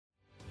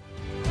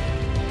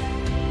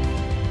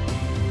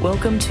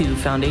Welcome to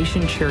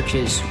Foundation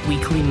Church's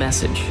weekly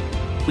message.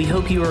 We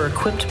hope you are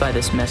equipped by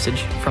this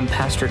message from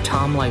Pastor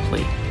Tom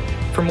Lively.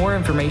 For more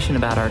information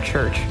about our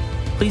church,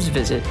 please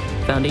visit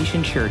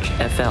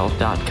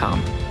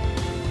foundationchurchfl.com.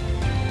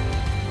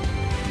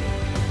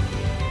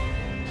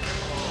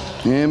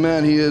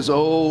 Amen. He has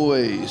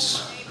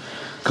always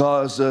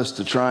caused us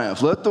to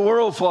triumph. Let the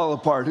world fall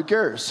apart. Who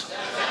cares?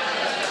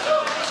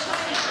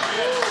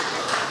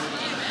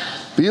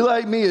 Be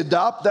like me.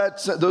 Adopt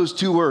those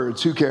two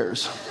words. Who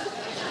cares?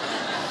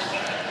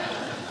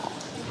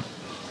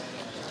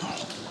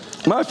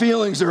 My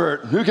feelings are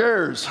hurt. Who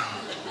cares?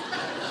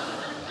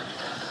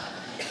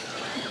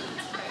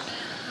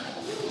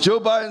 Joe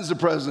Biden's the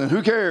president.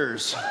 Who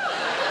cares?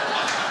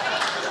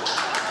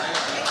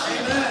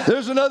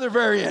 There's another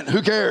variant.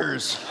 Who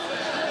cares?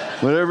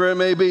 Whatever it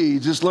may be,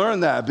 just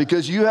learn that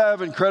because you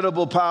have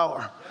incredible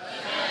power.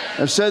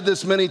 I've said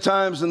this many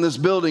times in this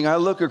building. I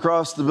look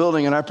across the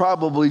building and I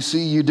probably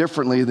see you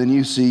differently than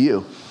you see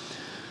you.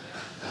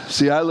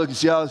 See how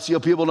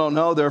people don't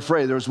know. They're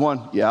afraid. There's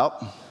one.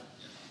 Yep.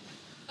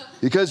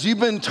 Because you've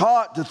been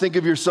taught to think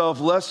of yourself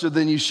lesser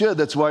than you should.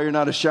 That's why you're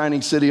not a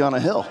shining city on a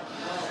hill.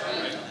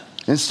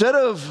 Instead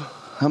of,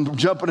 I'm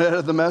jumping ahead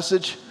of the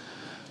message.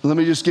 Let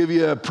me just give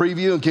you a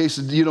preview in case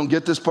you don't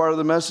get this part of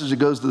the message. It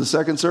goes to the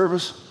second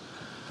service.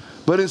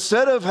 But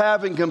instead of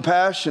having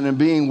compassion and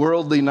being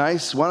worldly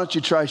nice, why don't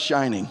you try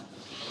shining?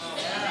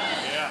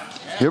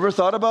 You ever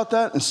thought about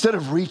that? Instead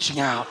of reaching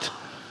out.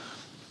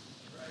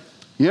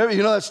 You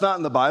know that's not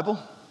in the Bible.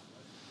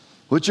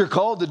 What you're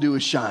called to do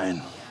is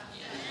shine.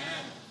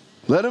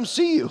 Let them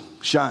see you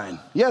shine.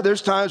 Yeah,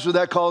 there's times where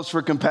that calls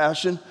for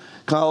compassion,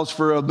 calls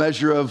for a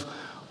measure of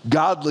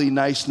godly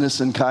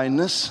niceness and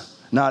kindness,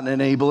 not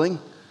enabling.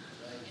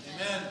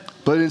 Amen.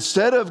 But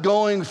instead of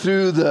going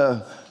through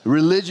the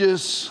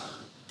religious,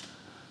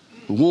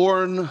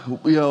 lukewarm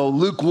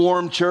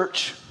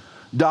church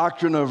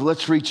doctrine of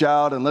let's reach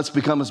out and let's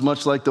become as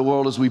much like the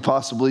world as we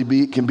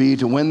possibly can be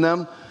to win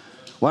them,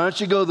 why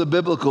don't you go the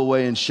biblical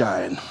way and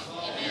shine?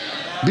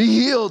 Be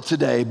healed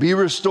today. Be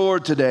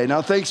restored today.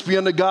 Now thanks be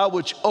unto God,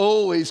 which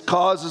always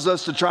causes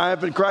us to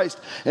triumph in Christ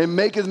and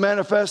maketh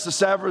manifest the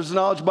savor of his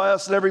knowledge by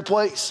us in every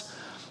place.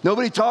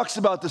 Nobody talks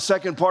about the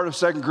second part of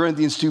 2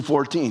 Corinthians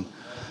 2:14.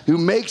 Who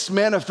makes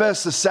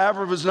manifest the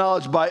savor of his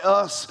knowledge by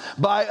us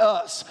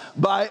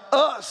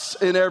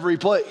in every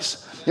place.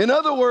 In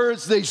other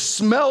words, they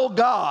smell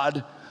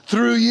God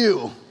through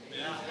you.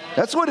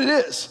 That's what it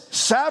is.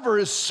 Savor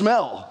is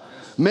smell.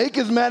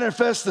 Maketh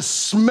manifest the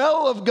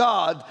smell of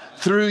God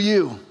through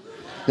you.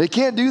 They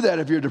can't do that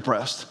if you're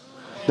depressed.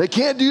 They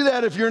can't do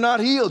that if you're not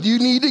healed. You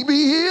need to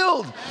be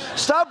healed.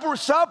 Stop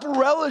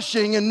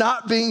relishing in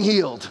not being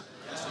healed.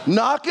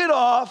 Knock it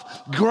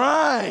off.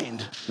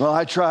 Grind. Well,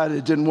 I tried.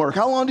 It didn't work.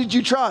 How long did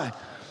you try?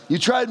 You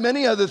tried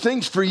many other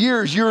things for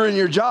years. You were in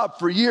your job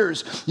for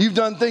years. You've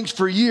done things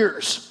for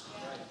years.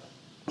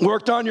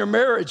 Worked on your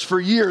marriage for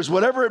years,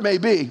 whatever it may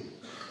be.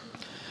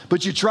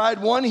 But you tried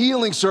one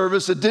healing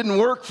service that didn't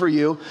work for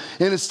you.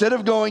 And instead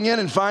of going in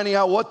and finding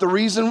out what the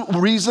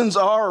reasons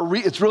are,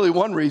 it's really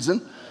one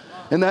reason.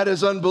 And that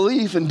is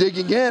unbelief, and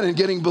digging in and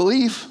getting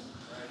belief.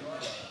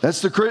 That's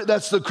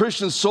the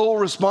Christian's sole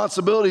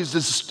responsibility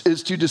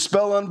is to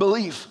dispel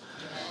unbelief.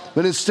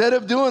 But instead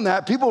of doing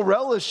that, people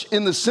relish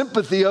in the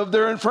sympathy of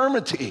their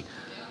infirmity.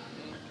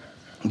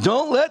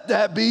 Don't let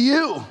that be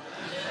you.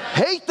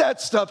 Hate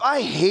that stuff.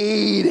 I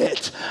hate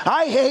it.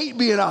 I hate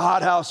being a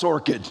hothouse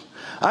orchid.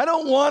 I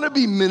don't want to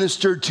be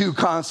ministered to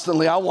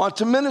constantly. I want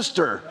to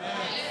minister.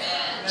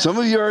 Some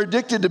of you are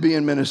addicted to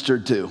being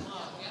ministered to.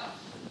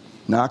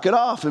 Knock it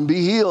off and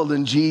be healed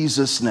in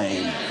Jesus'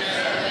 name.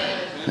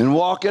 And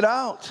walk it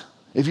out.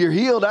 If you're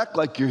healed, act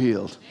like you're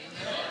healed.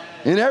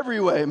 In every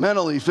way,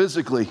 mentally,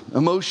 physically,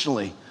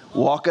 emotionally,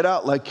 walk it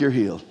out like you're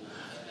healed.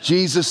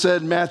 Jesus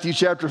said in Matthew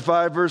chapter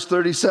 5, verse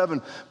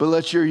 37, but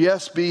let your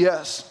yes be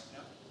yes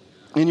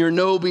and your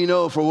no be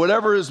no, for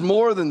whatever is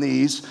more than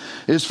these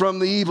is from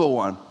the evil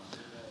one.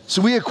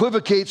 So we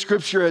equivocate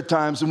scripture at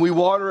times and we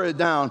water it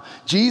down.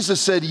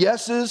 Jesus said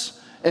yeses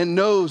and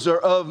nos are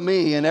of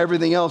me and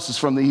everything else is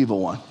from the evil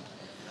one.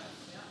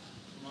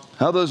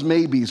 How are those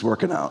maybes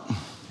working out?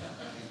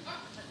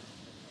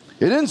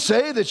 It doesn't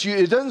say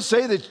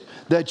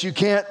that you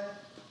can't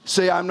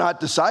say I'm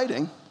not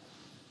deciding.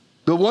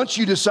 But once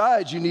you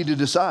decide, you need to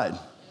decide.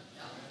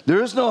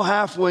 There is no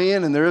halfway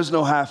in and there is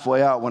no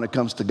halfway out when it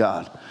comes to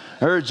God.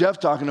 I heard Jeff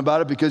talking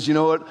about it because you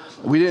know what?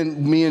 We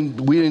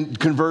didn't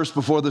converse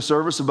before the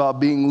service about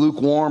being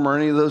lukewarm or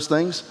any of those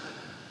things.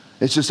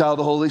 It's just how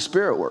the Holy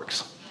Spirit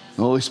works.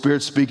 The Holy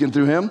Spirit's speaking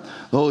through him.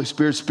 The Holy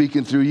Spirit's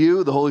speaking through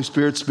you. The Holy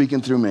Spirit's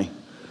speaking through me.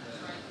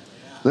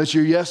 Let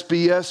your yes be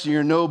yes and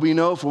your no be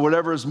no, for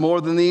whatever is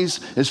more than these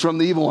is from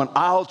the evil one.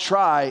 I'll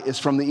try is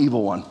from the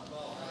evil one.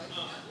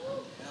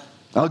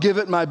 I'll give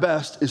it my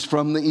best is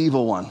from the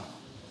evil one.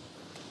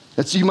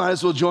 You might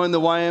as well join the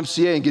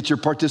YMCA and get your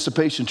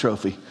participation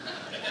trophy.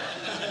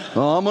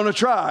 Well, I'm going to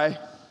try.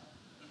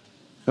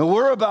 And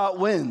we're about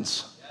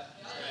wins.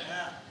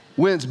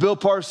 Wins. Bill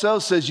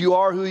Parcells says you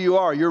are who you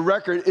are. Your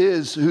record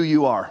is who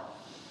you are.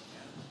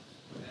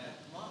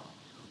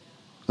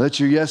 Let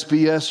your yes be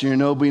yes, your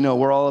no be no.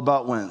 We're all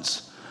about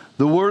wins.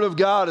 The Word of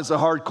God is a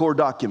hardcore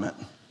document.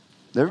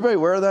 Everybody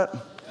aware of that?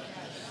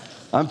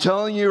 I'm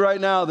telling you right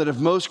now that if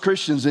most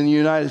Christians in the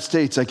United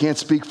States, I can't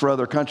speak for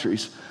other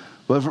countries,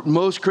 but if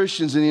most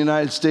Christians in the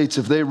United States,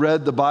 if they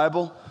read the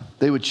Bible,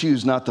 they would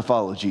choose not to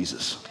follow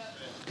Jesus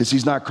because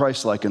he's not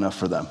Christ-like enough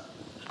for them.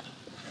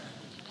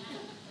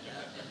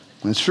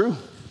 And it's true.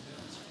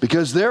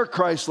 Because their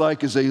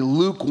Christ-like is a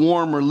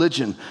lukewarm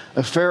religion,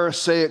 a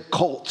Pharisaic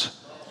cult.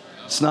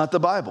 It's not the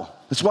Bible.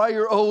 That's why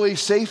you're always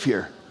safe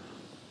here.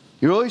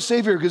 You're always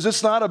safe here because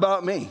it's not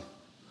about me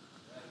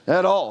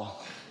at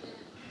all.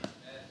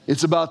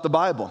 It's about the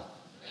Bible.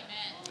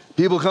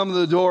 People come to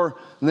the door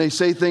and they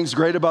say things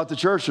great about the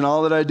church, and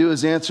all that I do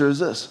is answer is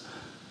this.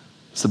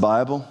 It's the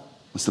Bible.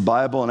 It's the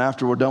Bible, and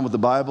after we're done with the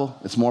Bible,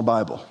 it's more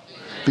Bible.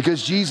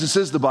 Because Jesus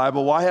is the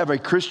Bible, why have a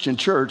Christian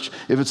church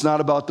if it's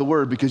not about the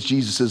Word? Because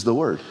Jesus is the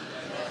Word.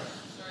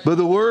 But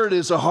the Word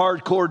is a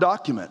hardcore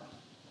document.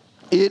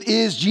 It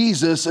is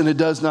Jesus, and it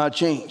does not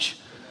change.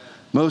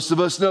 Most of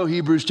us know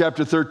Hebrews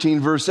chapter 13,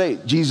 verse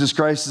 8. Jesus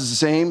Christ is the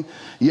same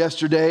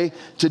yesterday,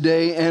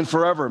 today, and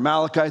forever.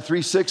 Malachi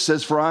 3:6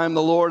 says, for I am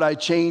the Lord, I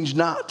change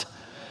not.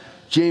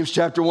 James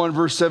chapter 1,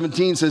 verse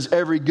 17 says,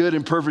 every good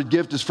and perfect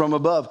gift is from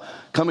above,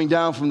 coming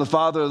down from the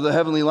Father of the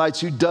heavenly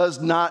lights, who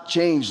does not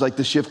change like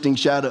the shifting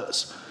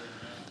shadows.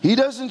 He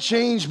doesn't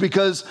change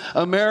because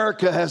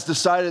America has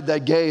decided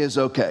that gay is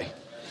okay.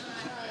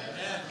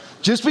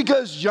 Just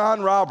because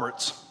John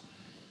Roberts,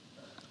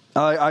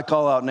 I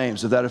call out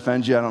names. If that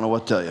offends you, I don't know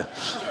what to tell you.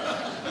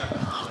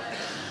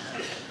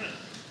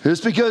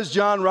 Just because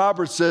John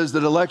Roberts says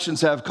that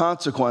elections have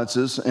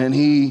consequences and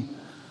he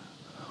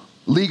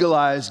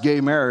legalized gay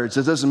marriage,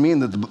 that doesn't mean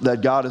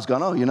that God has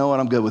gone, oh, you know what,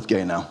 I'm good with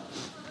gay now.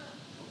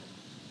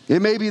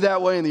 It may be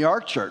that way in the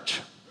Ark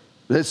Church.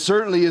 But it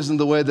certainly isn't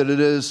the way that it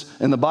is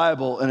in the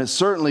Bible, and it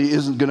certainly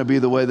isn't going to be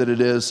the way that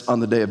it is on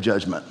the day of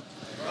judgment.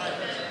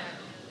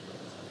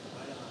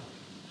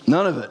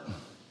 None of it.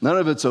 None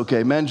of it's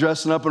okay. Men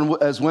dressing up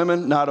as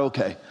women, not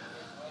okay.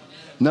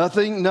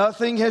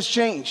 Nothing has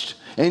changed.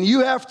 And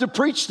you have to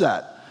preach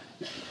that.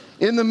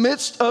 In the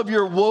midst of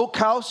your woke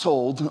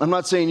household, I'm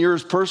not saying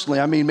yours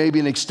personally, I mean maybe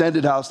an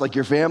extended house like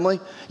your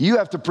family, you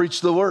have to preach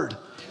the Word.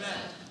 Amen.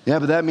 Yeah,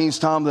 but that means,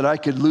 Tom, that I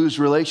could lose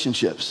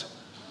relationships.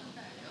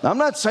 I'm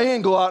not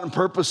saying go out and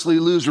purposely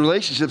lose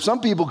relationships.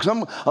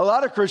 A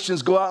lot of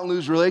Christians go out and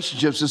lose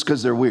relationships just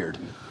because they're weird.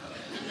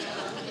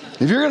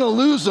 If you're going to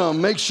lose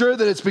them, make sure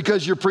that it's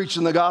because you're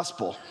preaching the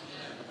gospel.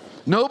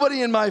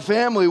 Nobody in my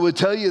family would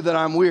tell you that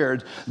I'm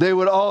weird. They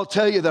would all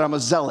tell you that I'm a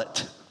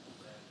zealot.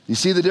 You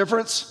see the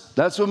difference?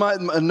 That's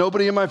what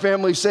nobody in my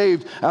family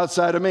saved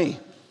outside of me,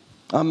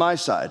 on my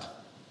side.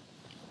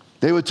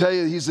 They would tell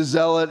you he's a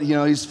zealot,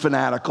 he's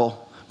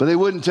fanatical. But they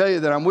wouldn't tell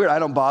you that I'm weird. I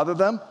don't bother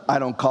them. I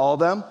don't call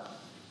them.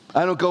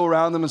 I don't go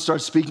around them and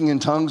start speaking in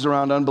tongues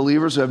around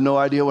unbelievers who have no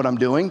idea what I'm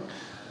doing.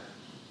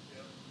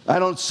 I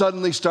don't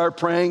suddenly start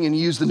praying and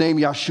use the name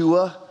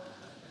Yeshua.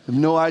 I have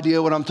no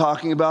idea what I'm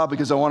talking about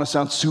because I want to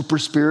sound super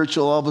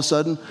spiritual all of a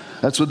sudden.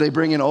 That's what they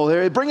bring in. Oh,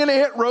 they bring in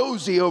Aunt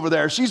Rosie over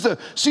there. She's the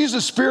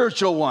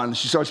spiritual one.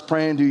 She starts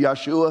praying to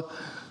Yeshua.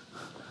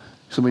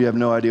 Some of you have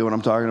no idea what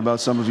I'm talking about.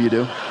 Some of you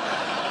do.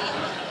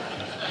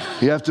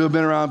 You have to have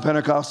been around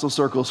Pentecostal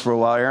circles for a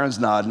while. Aaron's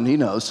nodding. He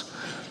knows.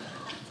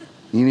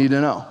 You need to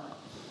know.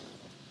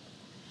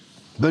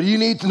 But you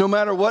need to, no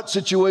matter what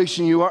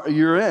situation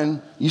you're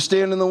in, you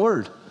stand in the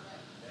Word.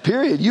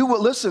 Period.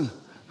 Listen.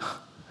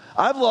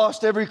 I've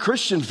lost every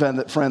Christian friend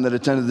that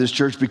attended this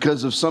church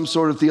because of some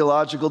sort of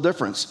theological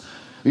difference.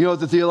 You know what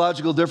the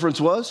theological difference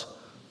was?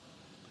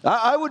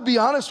 I would be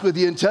honest with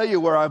you and tell you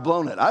where I've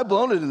blown it. I've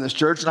blown it in this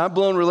church, and I've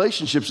blown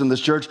relationships in this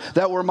church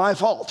that were my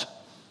fault.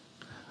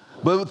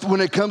 But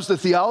when it comes to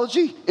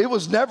theology, it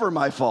was never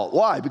my fault.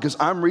 Why? Because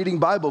I'm reading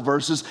Bible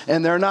verses,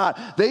 and they're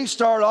not. They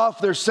start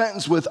off their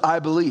sentence with, I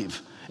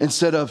believe,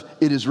 instead of,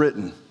 it is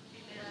written.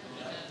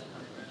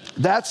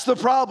 That's the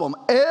problem.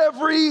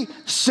 Every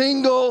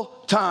single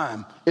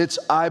time, it's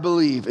I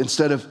believe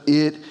instead of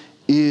it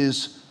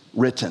is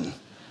written.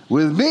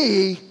 With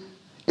me,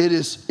 it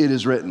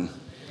is written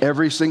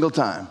every single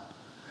time.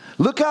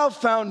 Look how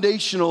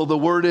foundational the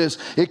Word is.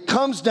 It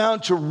comes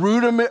down to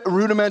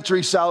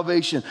rudimentary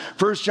salvation.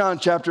 1 John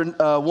chapter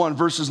 1,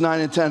 verses 9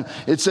 and 10.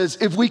 It says,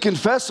 if we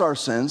confess our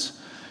sins,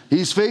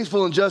 He's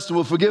faithful and just and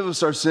will forgive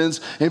us our sins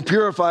and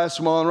purify us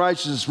from all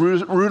unrighteousness.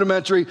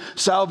 Rudimentary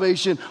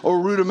salvation or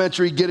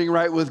rudimentary getting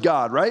right with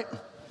God, right?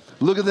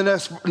 Look at the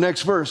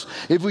next verse.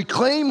 If we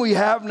claim we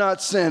have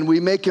not sinned, we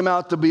make Him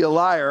out to be a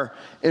liar.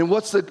 And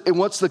what's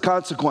the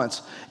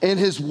consequence? And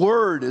His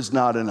word is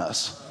not in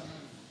us.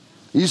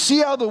 You see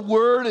how the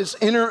word is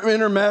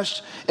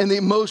intermeshed in the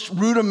most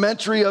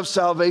rudimentary of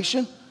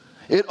salvation?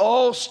 It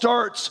all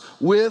starts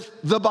with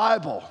the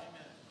Bible.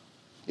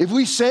 If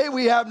we say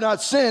we have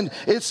not sinned,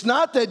 it's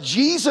not that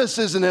Jesus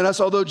isn't in us,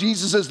 although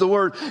Jesus is the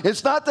Word.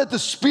 It's not that the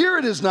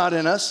Spirit is not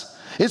in us.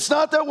 It's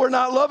not that we're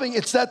not loving.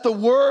 It's that the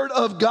Word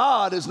of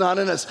God is not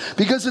in us,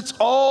 because it's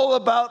all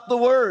about the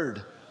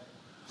Word.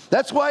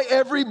 That's why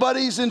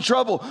everybody's in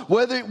trouble.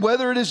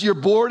 Whether it is you're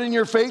bored in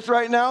your faith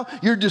right now,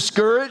 you're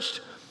discouraged,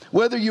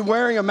 whether you're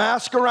wearing a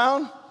mask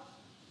around,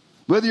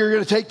 whether you're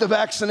going to take the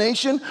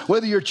vaccination,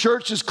 whether your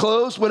church is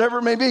closed, whatever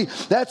it may be,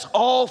 that's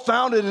all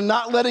founded in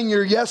not letting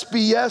your yes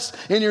be yes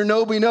and your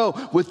no be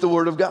no with the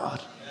Word of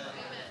God.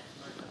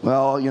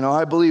 Well,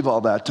 I believe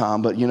all that,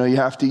 Tom, but you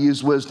have to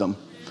use wisdom.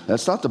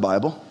 That's not the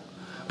Bible.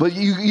 But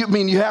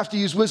you have to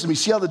use wisdom. You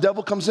see how the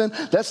devil comes in?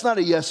 That's not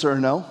a yes or a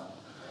no.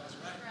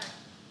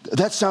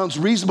 That sounds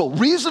reasonable.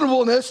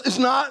 Reasonableness is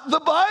not the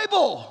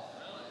Bible.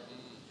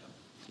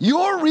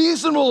 Your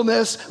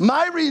reasonableness,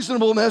 my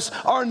reasonableness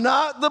are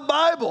not the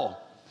Bible.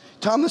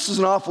 Tom, this is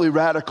an awfully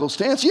radical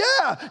stance.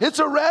 Yeah, it's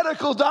a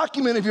radical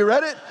document. Have you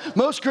read it?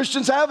 Most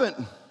Christians haven't.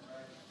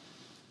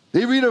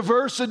 They read a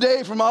verse a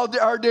day from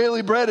Our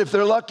Daily Bread if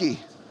they're lucky.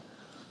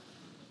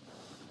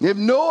 They have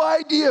no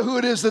idea who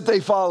it is that they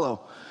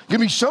follow.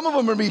 Some of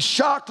them are going to be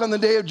shocked on the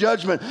day of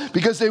judgment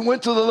because they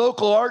went to the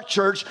local art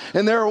church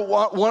and they're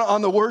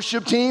on the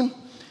worship team.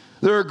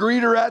 They're a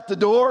greeter at the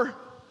door.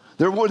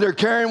 They're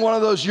carrying one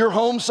of those "Your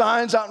Home"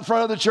 signs out in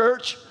front of the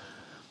church.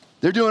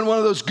 They're doing one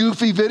of those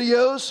goofy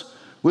videos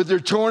with their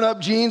torn up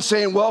jeans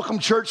saying, "Welcome,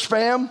 church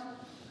fam."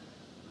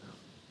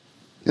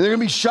 And they're going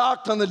to be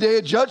shocked on the day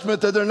of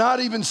judgment that they're not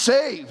even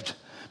saved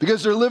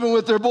because they're living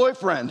with their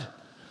boyfriend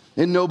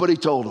and nobody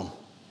told them.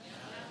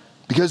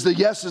 Because the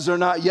yeses are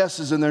not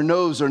yeses and their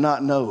nos are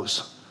not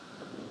nos.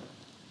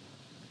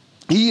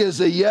 He is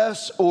a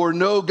yes or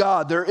no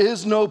God. There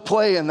is no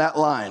play in that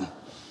line.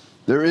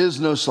 There is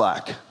no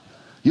slack.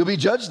 You'll be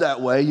judged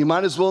that way. You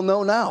might as well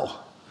know now.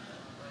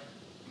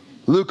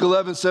 Luke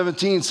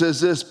 11:17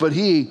 says this, "But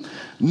he,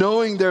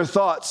 knowing their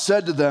thoughts,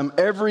 said to them,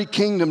 every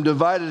kingdom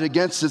divided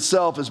against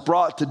itself is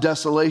brought to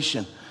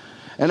desolation,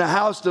 and a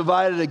house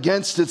divided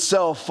against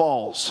itself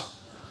falls."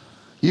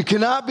 You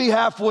cannot be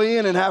halfway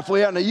in and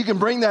halfway out. Now, you can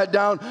bring that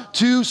down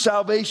to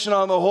salvation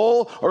on the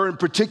whole or in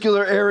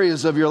particular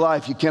areas of your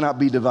life. You cannot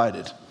be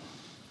divided.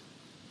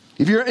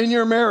 If you're in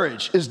your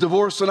marriage, is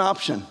divorce an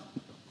option?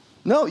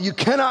 No, you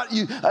cannot.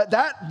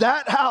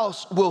 That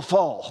house will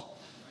fall.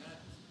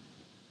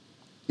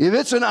 If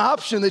it's an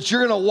option that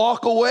you're going to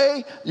walk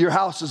away, your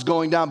house is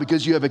going down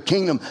because you have a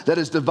kingdom that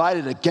is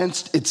divided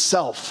against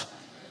itself.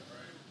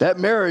 That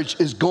marriage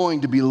is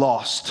going to be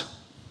lost.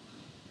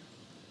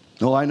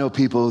 Oh, I know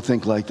people who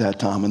think like that,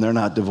 Tom, and they're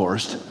not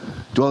divorced.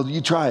 Well,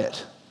 you try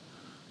it.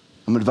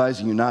 I'm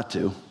advising you not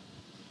to.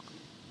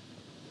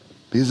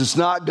 Because it's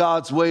not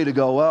God's way to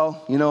go,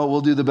 well, we'll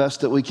do the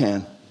best that we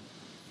can.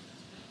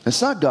 It's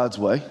not God's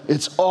way.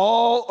 It's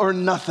all or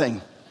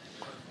nothing.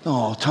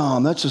 Oh,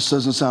 Tom, that just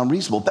doesn't sound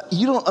reasonable.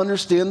 You don't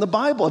understand the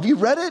Bible. Have you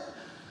read it?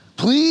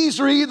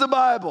 Please read the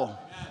Bible.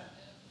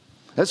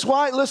 That's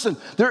why, listen,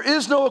 there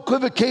is no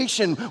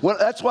equivocation.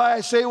 That's why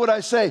I say what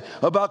I say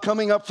about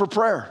coming up for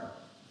prayer.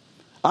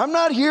 I'm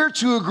not here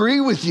to agree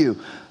with you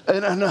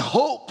and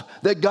hope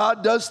that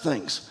God does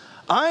things.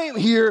 I am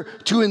here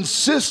to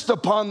insist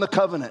upon the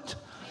covenant.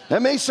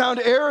 That may sound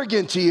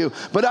arrogant to you,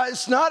 but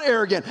it's not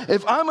arrogant.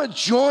 If I'm a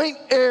joint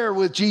heir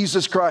with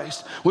Jesus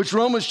Christ, which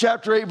Romans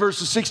chapter 8,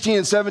 verses 16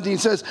 and 17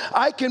 says,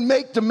 I can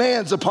make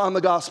demands upon the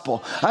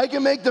gospel. I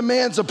can make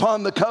demands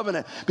upon the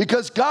covenant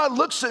because God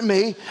looks at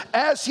me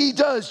as he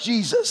does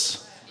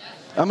Jesus.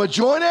 I'm a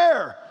joint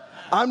heir.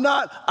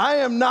 I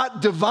am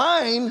not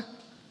divine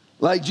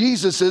like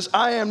Jesus is.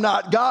 I am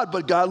not God,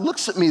 but God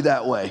looks at me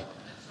that way.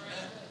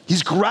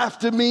 He's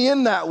grafted me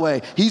in that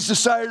way. He's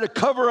decided to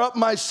cover up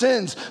my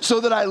sins so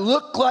that I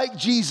look like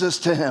Jesus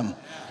to him.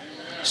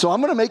 So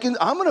I'm going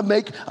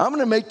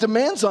to make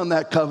demands on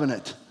that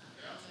covenant.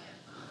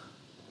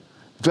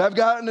 If I've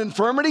got an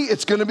infirmity,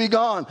 it's going to be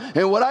gone.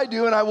 And what I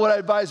do, and what I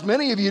advise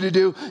many of you to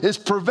do, is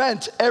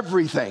prevent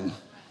everything.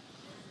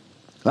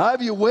 I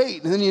have you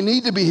wait, and then you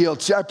need to be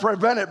healed. See, I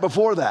prevent it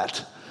before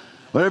that.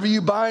 Whatever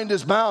you bind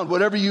is bound.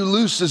 Whatever you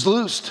loose is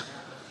loosed.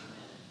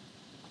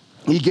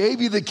 He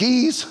gave you the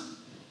keys.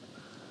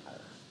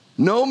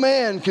 No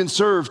man can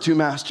serve two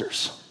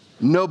masters.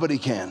 Nobody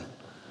can.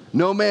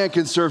 No man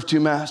can serve two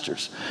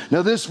masters.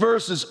 Now, this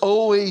verse is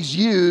always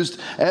used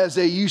as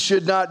a you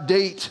should not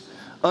date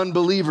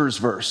unbelievers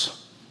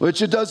verse,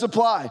 which it does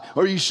apply.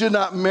 Or you should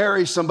not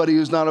marry somebody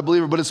who's not a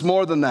believer, but it's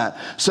more than that.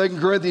 2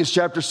 Corinthians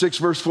chapter 6,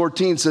 verse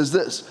 14 says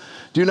this,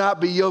 do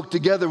not be yoked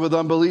together with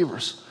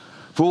unbelievers.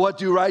 For what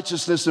do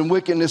righteousness and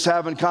wickedness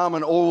have in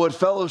common, or what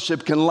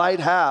fellowship can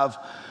light have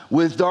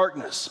with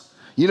darkness?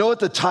 You know what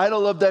the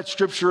title of that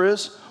scripture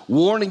is?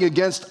 Warning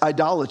against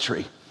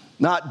idolatry,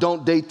 not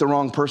don't date the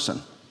wrong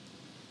person.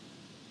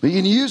 But you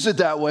can use it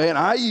that way, and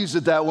I use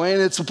it that way,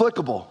 and it's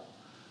applicable.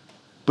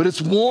 But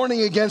it's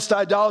warning against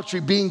idolatry,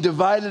 being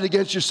divided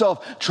against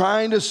yourself,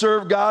 trying to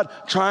serve God,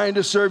 trying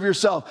to serve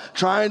yourself,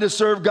 trying to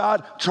serve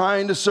God,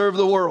 trying to serve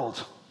the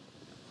world.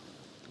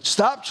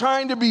 Stop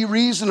trying to be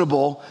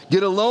reasonable.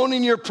 Get alone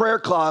in your prayer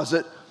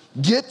closet.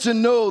 Get to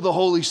know the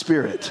Holy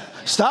Spirit.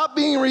 Stop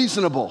being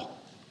reasonable.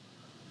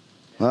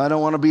 Well, I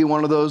don't want to be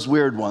one of those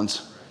weird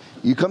ones.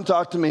 You come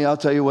talk to me, I'll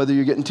tell you whether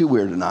you're getting too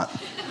weird or not.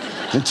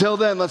 Until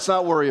then, let's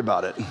not worry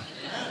about it.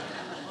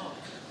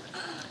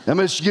 I'm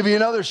going to give you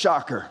another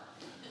shocker.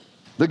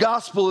 The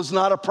gospel is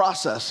not a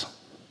process.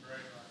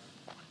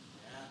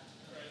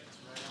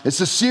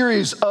 It's a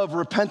series of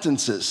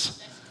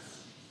repentances.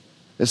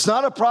 It's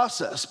not a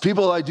process.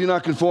 People like, do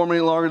not conform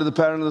any longer to the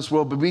pattern of this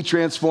world, but be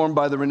transformed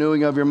by the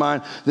renewing of your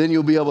mind. Then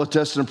you'll be able to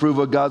test and approve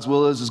what God's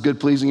will is, his good,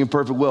 pleasing, and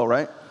perfect will,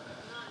 right?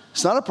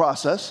 It's not a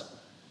process.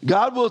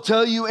 God will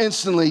tell you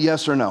instantly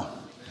yes or no.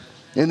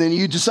 And then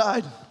you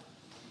decide.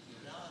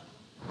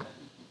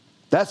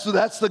 That's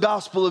the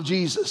gospel of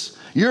Jesus.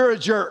 You're a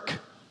jerk.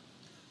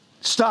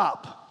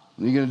 Stop.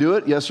 Are you going to do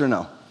it? Yes or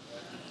no?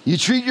 You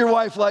treat your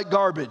wife like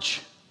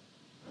garbage.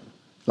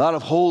 A lot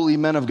of holy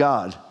men of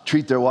God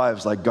treat their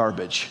wives like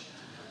garbage.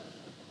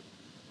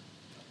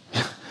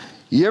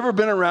 You ever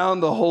been around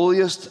the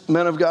holiest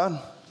men of God?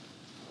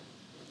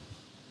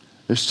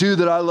 There's two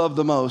that I love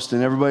the most,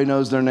 and everybody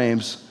knows their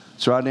names.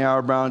 It's Rodney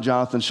Howard-Browne,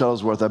 Jonathan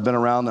Shuttlesworth. I've been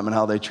around them and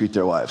how they treat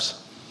their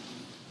wives.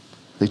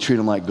 They treat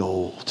them like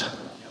gold.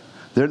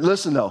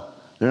 Listen, though,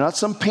 they're not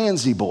some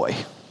pansy boy.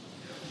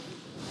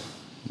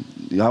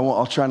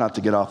 I'll try not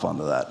to get off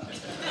onto that.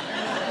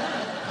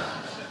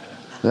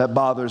 That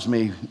bothers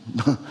me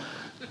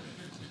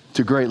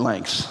to great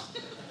lengths.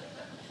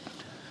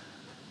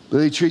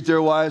 They treat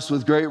their wives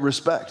with great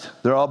respect.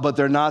 But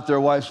they're not their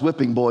wife's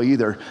whipping boy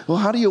either. Well,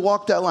 how do you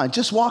walk that line?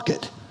 Just walk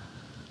it.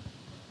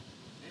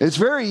 It's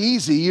very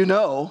easy, you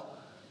know.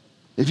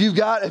 If you've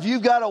got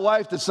a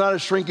wife that's not a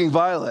shrinking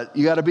violet,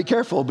 you got to be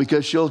careful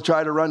because she'll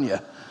try to run you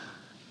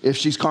if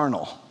she's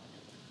carnal.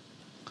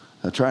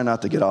 I try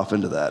not to get off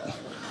into that.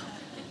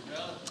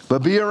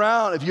 But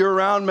if you're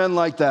around men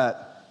like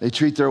that, they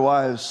treat their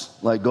wives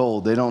like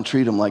gold. They don't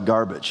treat them like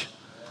garbage.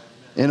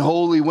 And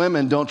holy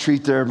women don't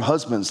treat their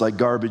husbands like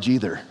garbage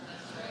either.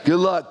 Good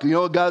luck. You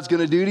know what God's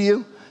going to do to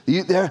you?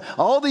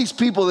 All these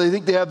people, they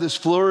think they have this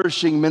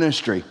flourishing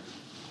ministry.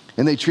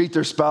 And they treat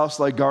their spouse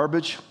like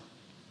garbage.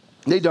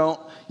 They don't.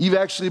 You've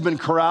actually been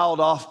corralled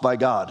off by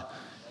God.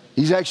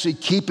 He's actually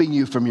keeping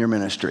you from your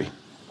ministry.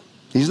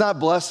 He's not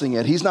blessing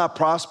it. He's not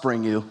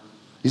prospering you.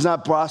 He's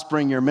not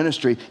prospering your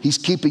ministry. He's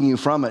keeping you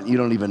from it. You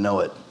don't even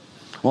know it.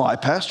 Well, I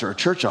pastor a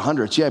church of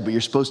hundreds. Yeah, but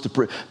you're supposed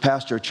to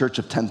pastor a church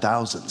of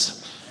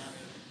 10,000s.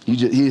 He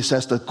just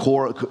has to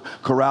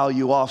corral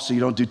you off so you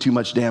don't do too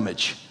much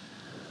damage.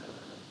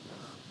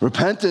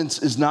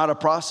 Repentance is not a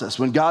process.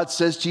 When God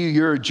says to you,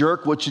 you're a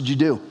jerk, what should you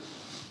do?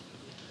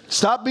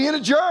 Stop being a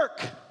jerk.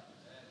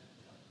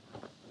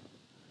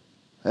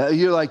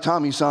 You're like,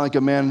 Tom, you sound like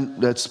a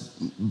man that's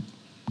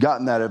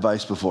gotten that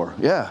advice before.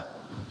 Yeah.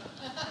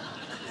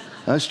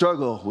 I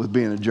struggle with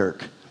being a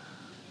jerk.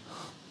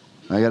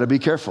 I got to be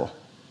careful.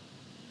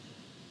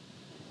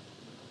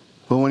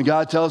 But when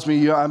God tells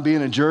me I'm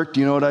being a jerk, do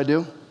you know what I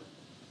do?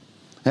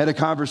 I had a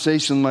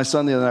conversation with my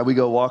son the other night. We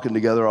go walking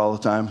together all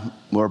the time.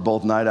 We're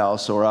both night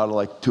owls, so we're out at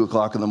like 2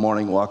 o'clock in the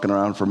morning walking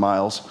around for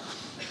miles,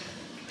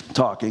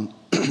 talking.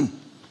 And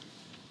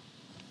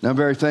I'm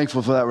very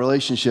thankful for that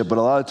relationship, but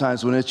a lot of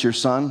times when it's your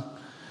son,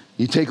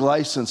 you take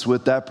license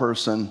with that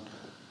person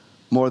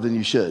more than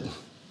you should.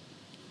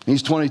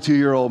 He's a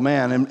 22-year-old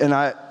man,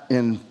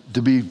 and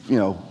to be,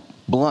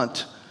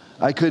 blunt,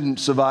 I couldn't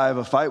survive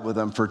a fight with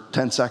him for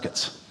 10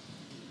 seconds.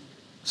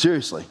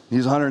 Seriously.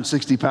 He's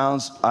 160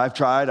 pounds. I've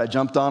tried. I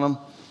jumped on him.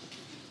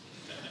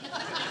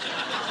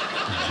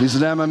 He's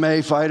an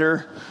MMA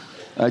fighter.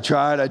 I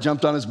tried. I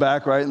jumped on his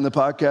back right in the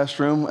podcast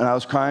room, and I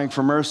was crying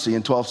for mercy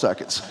in 12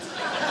 seconds.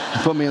 He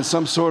put me in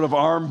some sort of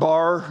arm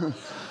bar.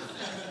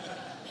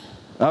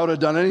 I would have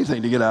done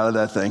anything to get out of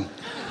that thing.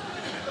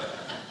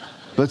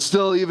 But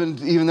still,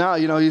 even now,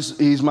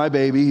 he's my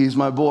baby, he's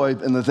my boy,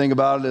 and the thing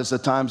about it is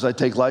at times I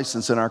take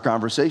license in our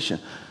conversation.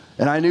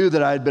 And I knew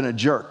that I had been a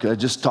jerk. I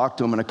just talked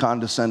to him in a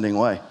condescending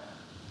way.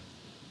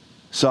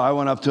 So I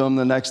went up to him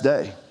the next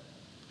day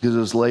because it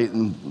was late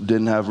and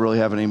didn't really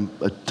have any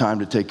time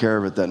to take care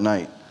of it that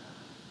night.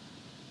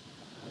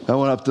 I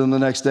went up to him the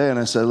next day and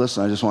I said,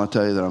 listen, I just want to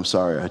tell you that I'm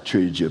sorry I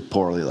treated you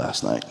poorly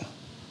last night.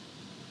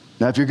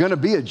 Now, if you're going to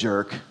be a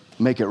jerk,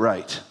 make it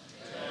right.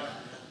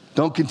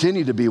 Don't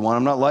continue to be one.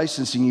 I'm not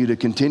licensing you to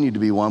continue to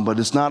be one, but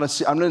it's not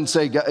I'm going to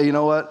say, you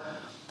know what?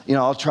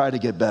 I'll try to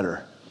get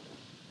better.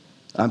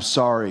 I'm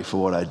sorry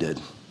for what I did.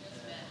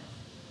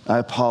 I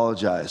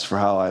apologize for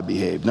how I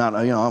behaved.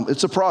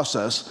 It's a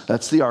process.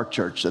 That's the Ark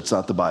Church. That's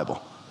not the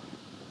Bible.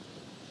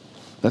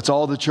 That's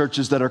all the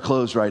churches that are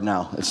closed right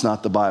now. It's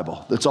not the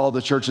Bible. That's all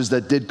the churches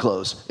that did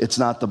close. It's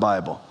not the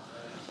Bible.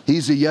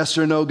 He's a yes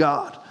or no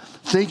God.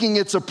 Thinking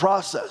it's a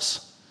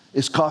process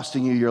is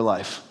costing you your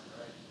life.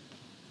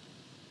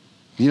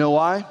 You know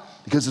why?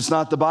 Because it's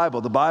not the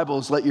Bible. The Bible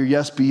is let your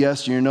yes be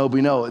yes and your no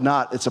be no.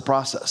 It's a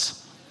process.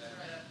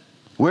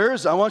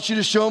 I want you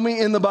to show me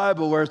in the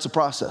Bible where it's a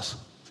process.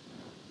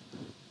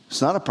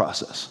 It's not a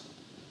process.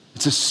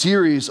 It's a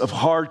series of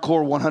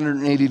hardcore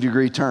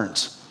 180-degree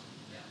turns.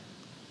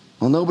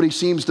 Well, nobody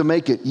seems to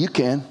make it. You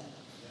can.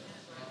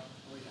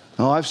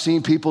 Oh, I've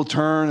seen people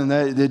turn and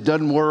it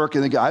doesn't work.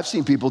 And I've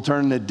seen people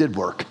turn and it did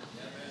work.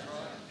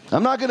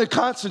 I'm not going to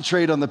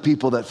concentrate on the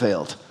people that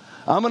failed.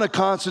 I'm going to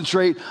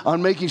concentrate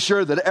on making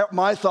sure that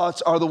my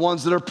thoughts are the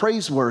ones that are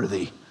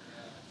praiseworthy.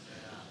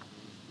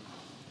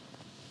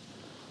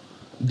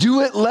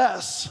 Do it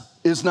less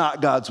is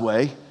not God's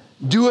way.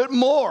 Do it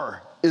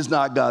more is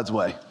not God's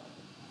way.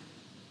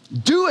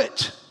 Do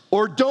it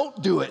or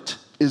don't do it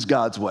is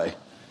God's way.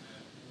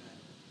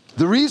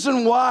 The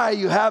reason why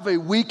you have a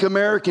weak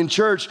American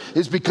church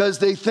is because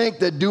they think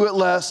that do it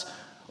less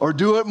or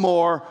do it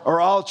more or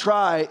I'll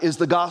try is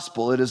the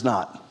gospel. It is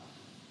not.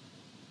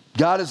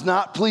 God is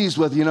not pleased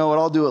with, you know what,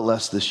 I'll do it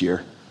less this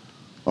year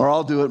or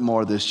I'll do it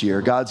more this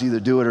year. God's either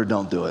do it or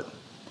don't do it.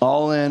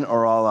 All in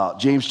or all out.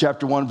 James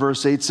chapter 1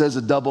 verse 8 says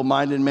a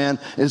double-minded man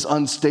is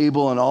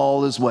unstable in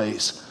all his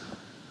ways.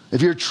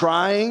 If you're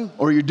trying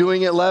or you're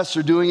doing it less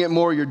or doing it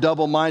more, you're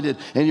double-minded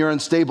and you're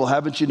unstable.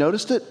 Haven't you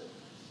noticed it?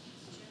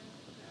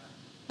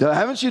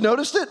 Haven't you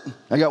noticed it?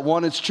 I got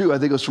one, it's true. I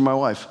think it was from my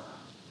wife.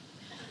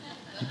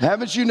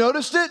 Haven't you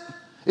noticed it?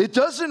 It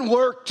doesn't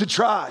work to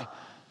try.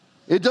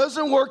 It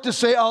doesn't work to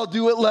say I'll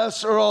do it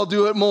less or I'll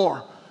do it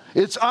more.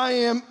 It's I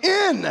am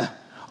in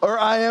or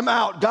I am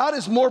out. God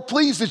is more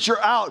pleased that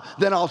you're out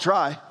than I'll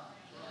try.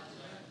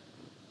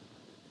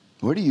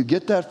 Where do you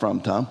get that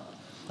from, Tom?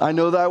 I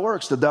know thy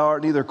works, that thou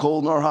art neither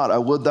cold nor hot. I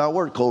would thou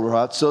wert cold or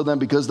hot. So then,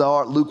 because thou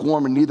art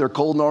lukewarm and neither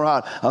cold nor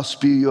hot, I'll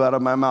spew you out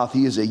of my mouth.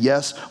 He is a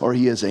yes or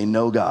he is a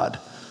no God.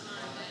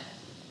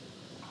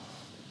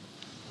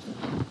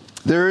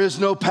 There is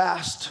no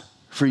past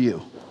for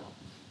you.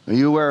 Are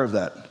you aware of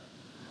that?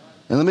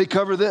 And let me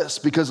cover this,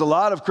 because a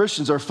lot of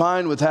Christians are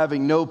fine with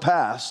having no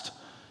past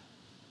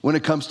when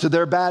it comes to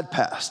their bad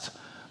past.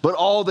 But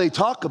all they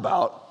talk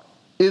about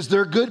is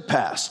their good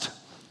past.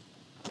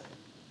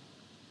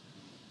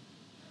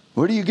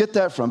 Where do you get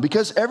that from?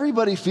 Because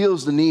everybody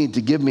feels the need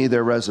to give me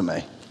their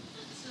resume.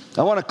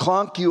 I want to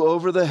clonk you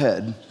over the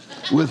head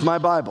with my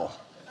Bible,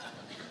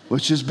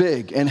 which is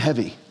big and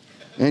heavy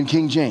and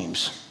King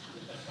James.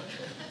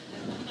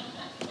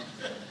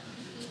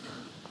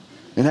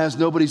 It has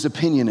nobody's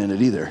opinion in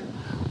it either.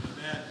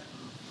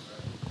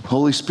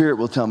 Holy Spirit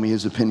will tell me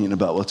his opinion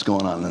about what's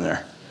going on in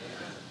there.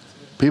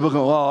 People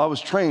go, well, I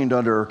was trained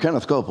under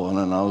Kenneth Copeland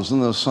and I was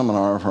in the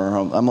seminar for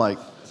him. I'm like,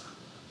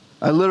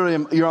 I literally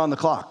am, you're on the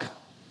clock.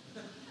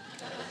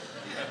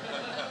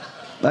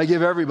 I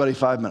give everybody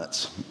 5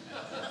 minutes.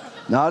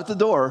 Not at the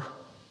door.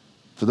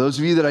 For those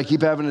of you that I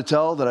keep having to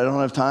tell that I don't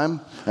have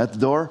time at the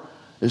door,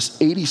 there's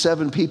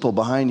 87 people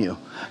behind you.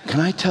 Can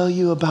I tell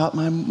you about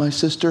my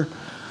sister?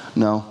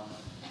 No.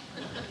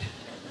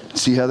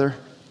 See Heather?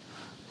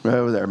 Right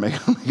over there. Make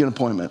an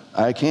appointment.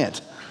 I can't.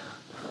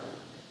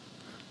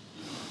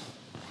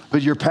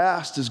 But your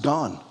past is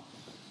gone.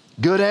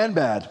 Good and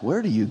bad.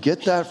 Where do you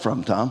get that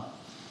from, Tom?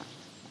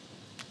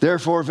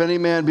 Therefore, if any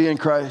man be in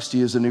Christ,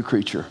 he is a new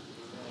creature.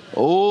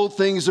 Old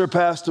things are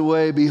passed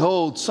away.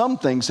 Behold, some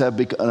things have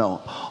become,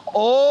 no,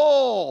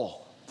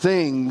 all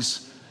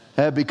things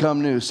have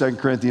become new. 2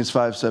 Corinthians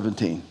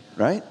 5:17,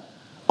 right?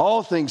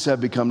 All things have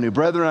become new.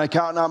 Brethren, I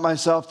count not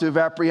myself to have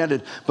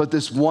apprehended, but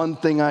this one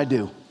thing I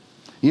do.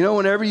 You know,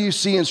 whenever you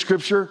see in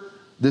Scripture,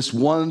 this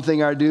one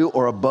thing I do,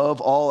 or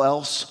above all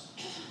else,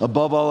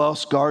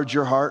 guard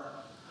your heart.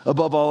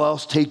 Above all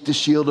else, take the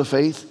shield of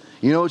faith.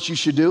 You know what you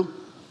should do?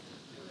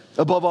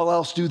 Above all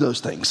else, do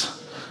those things.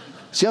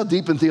 See how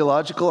deep and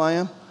theological I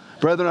am?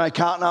 Brethren, I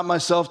count not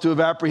myself to have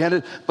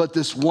apprehended, but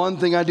this one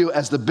thing I do,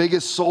 as the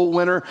biggest soul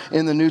winner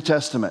in the New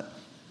Testament.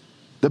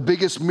 The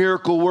biggest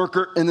miracle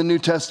worker in the New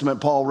Testament,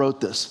 Paul wrote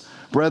this.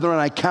 Brethren,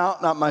 I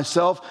count not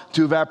myself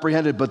to have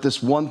apprehended, but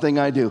this one thing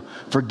I do.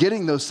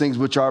 Forgetting those things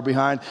which are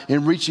behind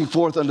and reaching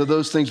forth unto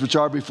those things which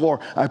are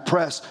before, I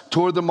press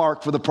toward the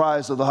mark for the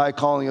prize of the high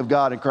calling of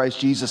God in Christ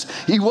Jesus.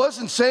 He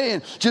wasn't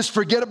saying, just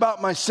forget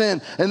about my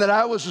sin and that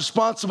I was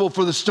responsible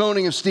for the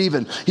stoning of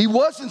Stephen. He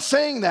wasn't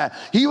saying that.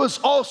 He was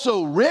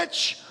also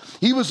rich.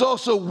 He was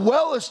also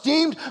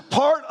well-esteemed.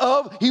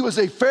 He was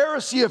a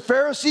Pharisee of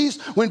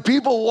Pharisees. When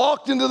people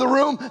walked into the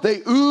room, they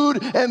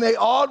oohed and they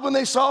awed when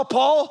they saw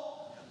Paul.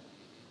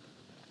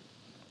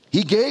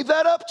 He gave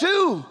that up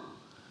too.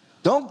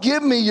 Don't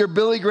give me your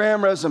Billy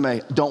Graham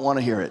resume. Don't want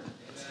to hear it.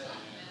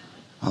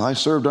 Well, I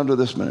served under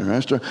this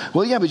ministry.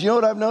 Well, yeah, but you know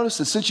what I've noticed?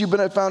 That since you've been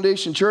at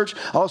Foundation Church,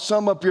 I'll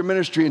sum up your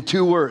ministry in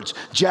 2 words.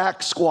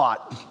 Jack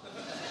squat.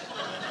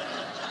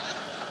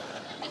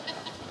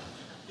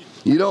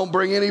 You don't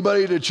bring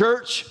anybody to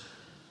church.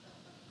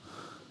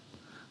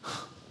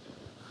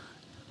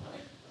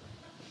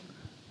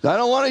 I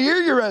don't want to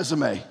hear your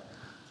resume.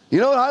 You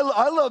know what?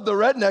 I love the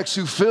rednecks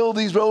who fill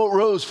these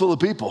rows full of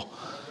people.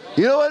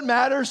 You know what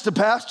matters to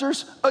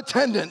pastors?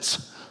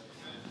 Attendance.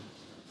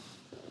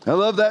 I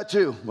love that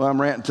too. Well,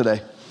 I'm ranting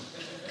today.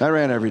 I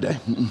rant every day.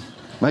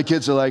 My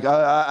kids are like,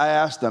 I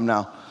asked them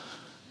now,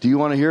 do you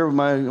want to hear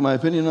my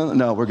opinion on it?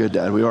 No, we're good,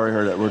 Dad. We already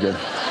heard it. We're good.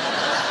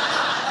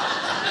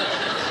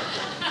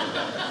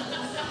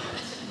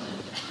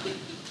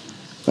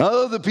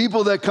 The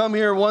people that come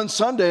here one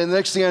Sunday, and the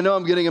next thing I know,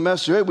 I'm getting a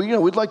message. Hey,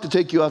 we'd like to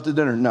take you out to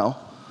dinner. No.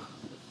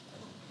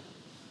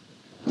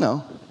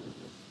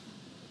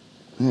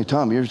 Hey,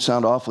 Tom, you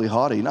sound awfully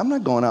haughty. I'm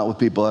not going out with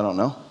people I don't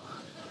know.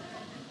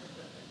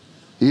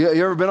 You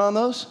ever been on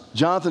those?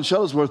 Jonathan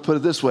Shuttlesworth put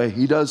it this way.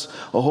 He does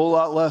a whole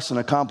lot less and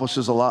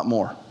accomplishes a lot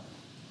more.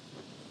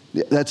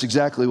 That's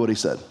exactly what he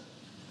said.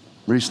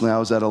 Recently, I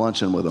was at a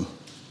luncheon with them.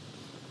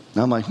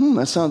 And I'm like,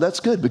 that's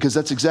good, because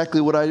that's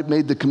exactly what I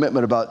made the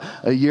commitment about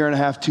a year and a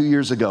half, 2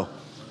 years ago.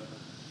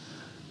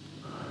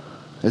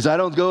 Is I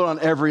don't go on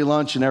every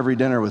lunch and every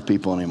dinner with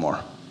people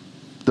anymore.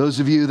 Those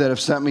of you that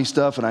have sent me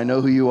stuff, and I know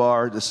who you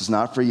are, this is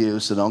not for you,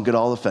 so don't get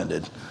all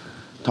offended.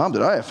 Tom,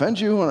 did I offend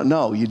you?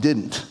 No, you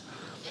didn't.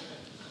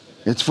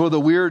 It's for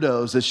the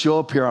weirdos that show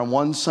up here on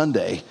one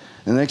Sunday,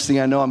 and the next thing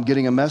I know, I'm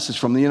getting a message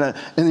from the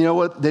United, and you know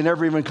what? They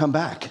never even come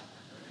back.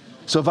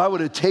 So if I would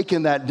have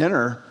taken that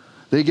dinner,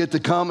 they get to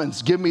come and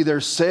give me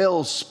their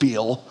sales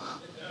spiel,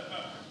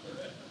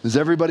 because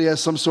everybody has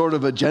some sort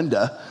of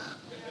agenda,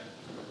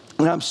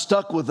 and I'm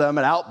stuck with them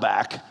at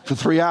Outback for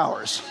 3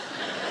 hours.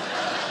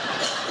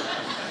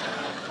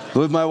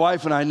 With my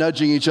wife and I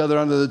nudging each other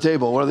under the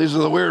table. Well, these are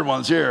the weird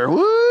ones here.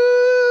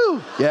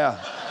 Woo!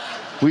 Yeah,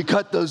 we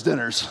cut those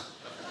dinners.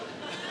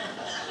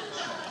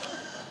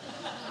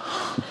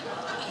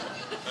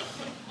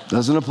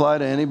 Doesn't apply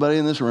to anybody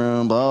in this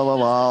room, blah, blah,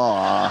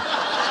 blah.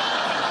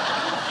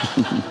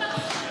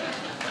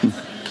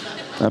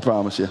 I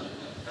promise you.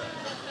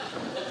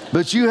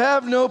 But you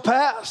have no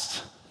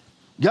past.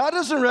 God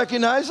doesn't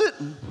recognize it.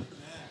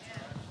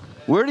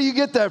 Where do you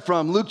get that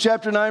from? Luke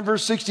chapter 9,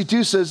 verse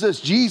 62 says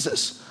this,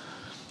 Jesus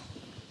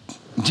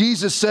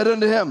said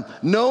unto him,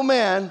 no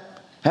man,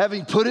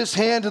 having put his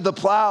hand to the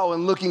plow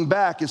and looking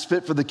back, is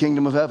fit for the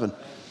kingdom of heaven.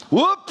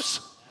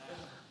 Whoops!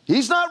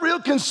 He's not real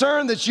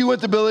concerned that you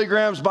went to Billy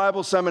Graham's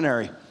Bible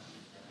seminary.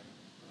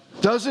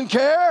 Doesn't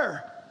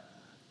care.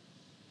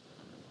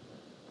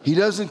 He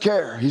doesn't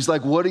care. He's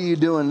like, what are you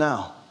doing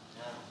now?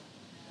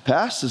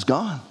 Past is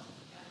gone.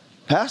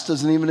 Past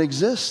doesn't even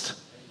exist.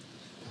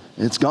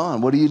 It's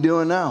gone. What are you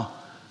doing now?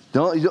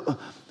 Well,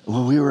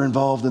 we were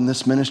involved in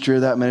this ministry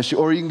or that ministry.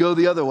 Or you can go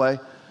the other way.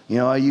 You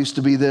know, I used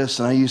to be this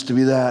and I used to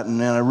be that, and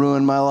then I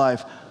ruined my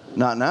life.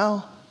 Not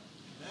now.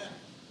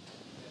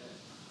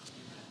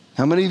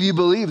 How many of you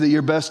believe that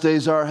your best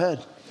days are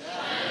ahead?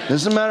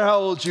 Doesn't matter how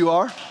old you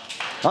are.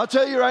 I'll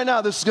tell you right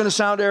now, this is going to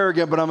sound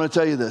arrogant, but I'm going to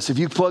tell you this. If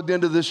you plugged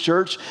into this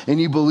church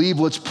and you believe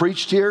what's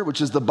preached here, which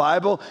is the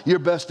Bible, your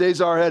best days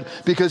are ahead.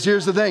 Because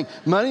here's the thing.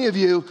 Many of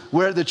you,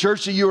 where the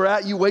church that you were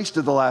at, you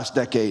wasted the last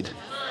decade.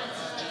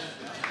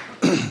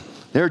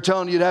 They were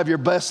telling you to have your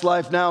best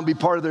life now and be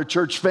part of their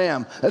church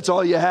fam. That's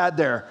all you had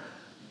there.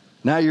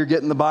 Now you're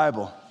getting the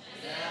Bible.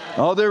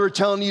 All they were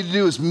telling you to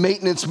do is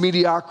maintenance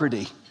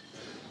mediocrity.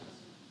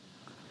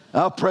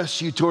 I'll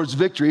press you towards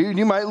victory.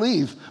 You might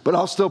leave, but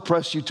I'll still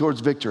press you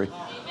towards victory.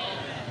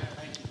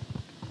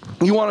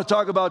 You want to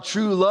talk about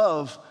true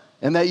love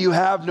and that you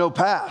have no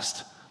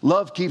past.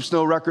 Love keeps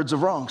no records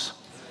of wrongs.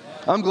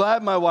 I'm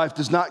glad my wife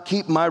does not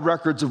keep my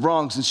records of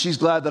wrongs, and she's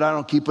glad that I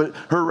don't keep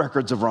her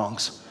records of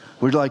wrongs.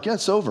 We're like, yeah,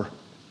 it's over.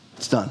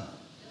 It's done.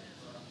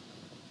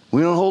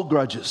 We don't hold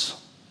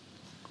grudges.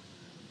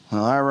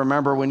 Well, I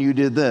remember when you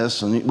did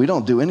this, and we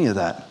don't do any of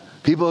that.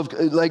 People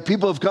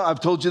have come,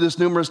 I've told you this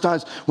numerous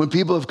times, when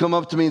people have come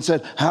up to me and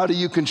said, how do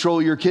you control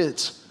your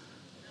kids?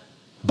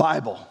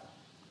 Bible.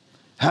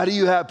 How do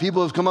you have,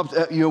 people have come up,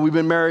 we've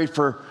been married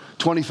for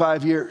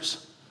 25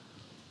 years.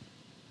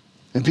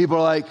 And people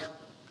are like,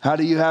 how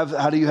do you have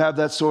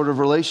that sort of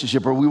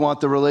relationship? Or we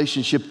want the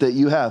relationship that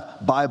you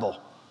have. Bible.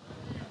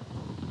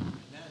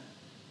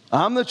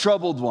 I'm the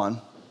troubled one.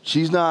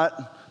 She's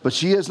not, but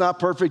she is not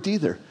perfect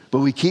either. But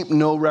we keep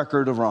no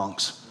record of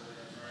wrongs.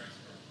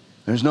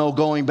 There's no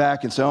going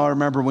back and saying, oh, I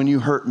remember when you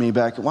hurt me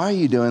back. Why are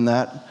you doing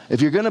that?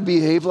 If you're going to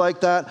behave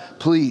like that,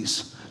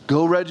 please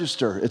go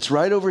register. It's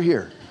right over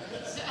here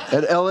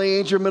at L.A.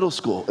 Angel Middle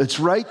School. It's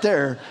right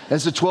there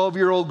as a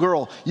 12-year-old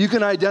girl. You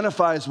can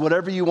identify as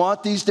whatever you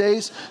want these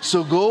days,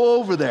 so go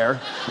over there.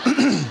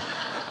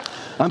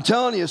 I'm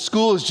telling you,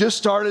 school has just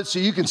started, so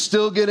you can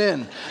still get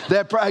in.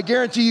 I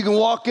guarantee you can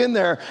walk in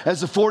there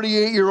as a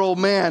 48-year-old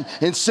man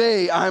and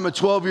say, I'm a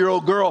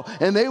 12-year-old girl,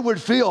 and they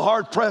would feel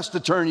hard-pressed to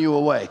turn you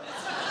away.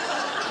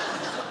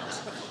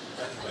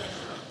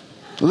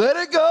 Let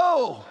it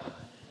go.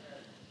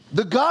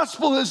 The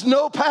gospel is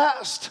no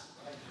past.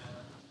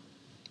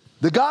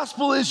 The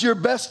gospel is your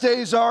best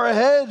days are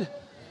ahead.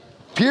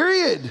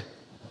 Period.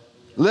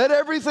 Let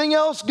everything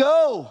else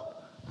go.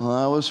 Well,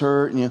 I was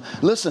hurt.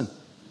 Listen,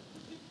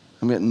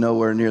 I'm getting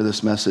nowhere near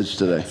this message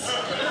today.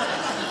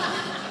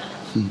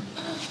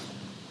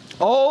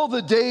 All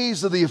the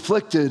days of the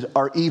afflicted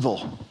are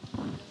evil,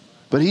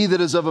 but he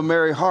that is of a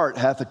merry heart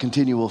hath a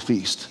continual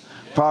feast.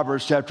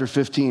 Proverbs chapter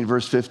 15,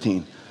 verse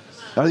 15.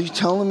 Are you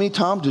telling me,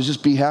 Tom, to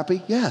just be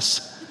happy?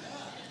 Yes.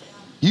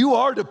 You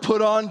are to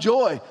put on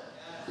joy.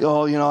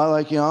 Oh,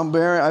 I'm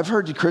bearing. I've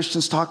heard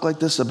Christians talk like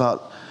this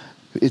about,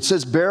 it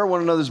says, bear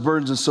one another's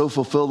burdens and so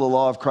fulfill the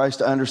law of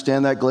Christ. I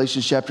understand that.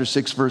 Galatians chapter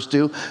 6, verse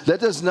 2. That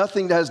has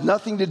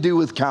nothing to do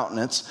with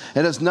countenance.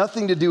 It has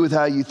nothing to do with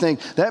how you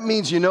think. That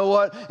means, you know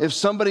what? If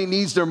somebody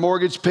needs their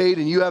mortgage paid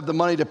and you have the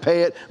money to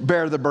pay it,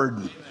 bear the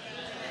burden.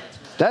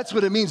 That's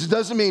what it means. It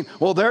doesn't mean,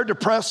 well, they're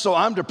depressed, so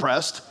I'm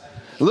depressed.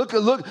 Look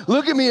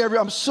at me.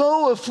 I'm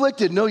so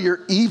afflicted. No, you're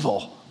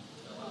evil.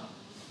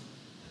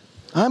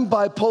 I'm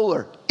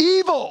bipolar.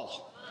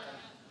 Evil.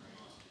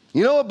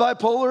 You know what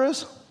bipolar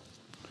is?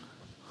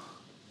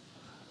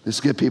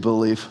 Just get people to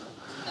leave.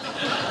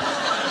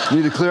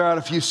 Need to clear out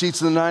a few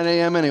seats in the 9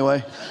 a.m.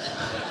 anyway.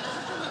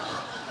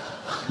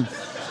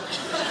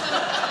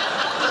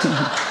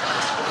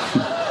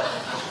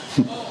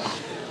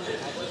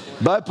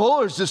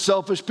 Bipolar is just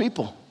selfish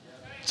people.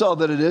 That's all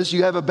that it is.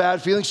 You have a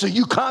bad feeling, so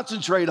you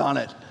concentrate on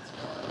it.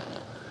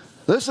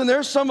 Listen,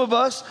 there's some of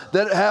us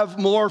that have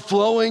more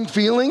flowing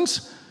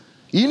feelings.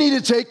 You need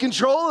to take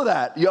control of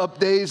that. You up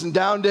days and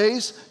down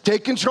days,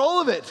 take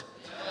control of it.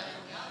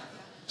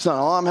 It's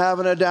not, I'm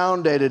having a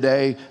down day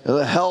today.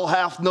 Hell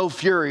hath no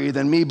fury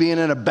than me being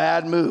in a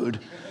bad mood.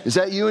 Is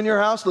that you in your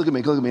house? Look at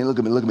me, look at me, look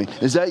at me, look at me.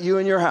 Is that you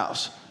in your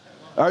house?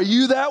 Are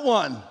you that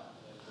one?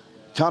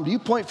 Tom, do you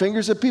point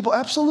fingers at people?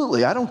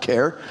 Absolutely, I don't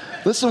care.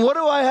 Listen, what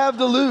do I have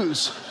to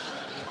lose?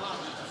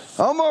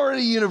 I'm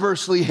already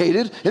universally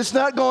hated. It's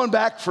not going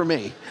back for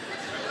me.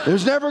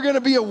 There's never going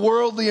to be a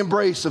worldly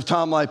embrace of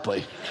Tom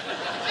Lively.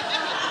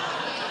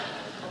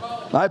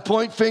 I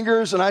point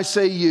fingers and I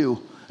say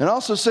you, and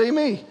also say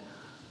me.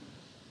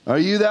 Are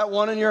you that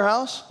one in your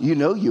house? You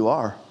know you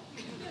are.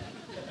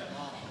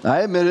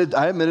 I admitted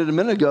a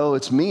minute ago,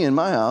 it's me in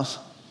my house.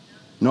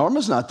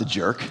 Norma's not the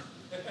jerk.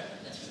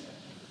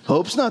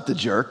 Hope's not the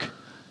jerk.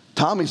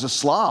 Tommy's a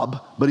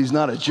slob, but he's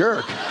not a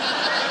jerk.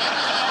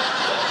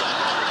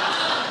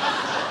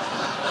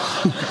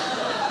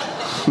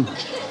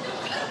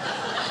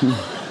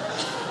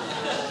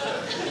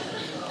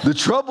 The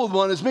troubled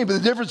one is me, but the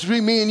difference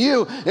between me and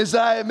you is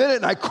that I admit it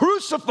and I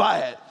crucify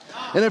it.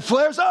 And it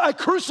flares out, I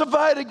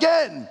crucify it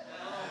again.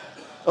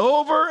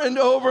 Over and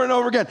over and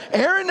over again.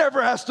 Aaron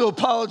never has to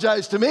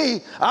apologize to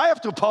me. I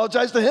have to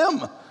apologize to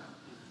him.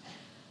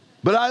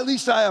 But at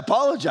least I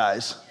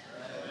apologize.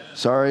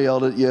 Sorry I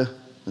yelled at you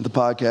at the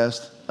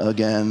podcast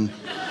again.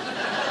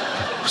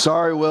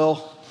 Sorry,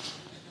 Will.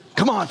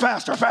 Come on,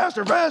 faster,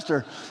 faster,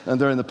 faster. And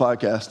during the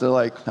podcast, they're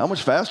like, how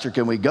much faster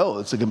can we go?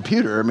 It's a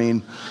computer. I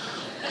mean,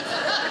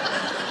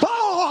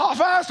 oh,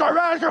 faster,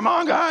 faster, come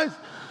on, guys.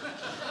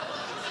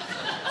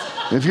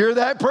 If you're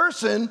that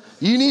person,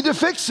 you need to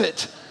fix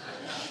it.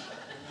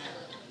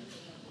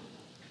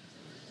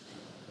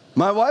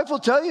 My wife will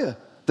tell you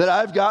that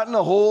I've gotten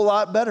a whole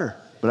lot better,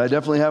 but I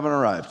definitely haven't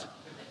arrived.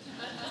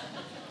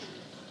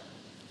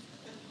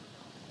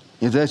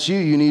 If that's you,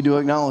 you need to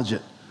acknowledge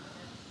it.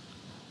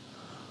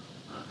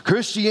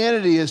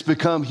 Christianity has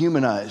become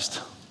humanized.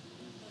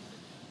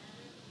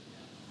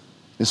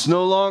 It's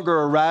no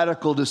longer a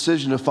radical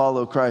decision to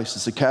follow Christ.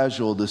 It's a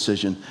casual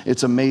decision.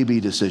 It's a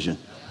maybe decision.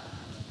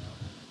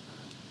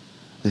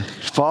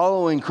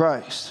 Following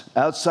Christ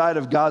outside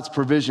of God's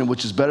provision,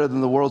 which is better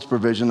than the world's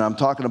provision, I'm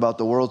talking about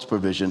the world's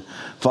provision,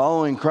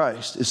 following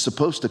Christ is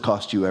supposed to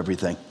cost you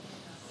everything.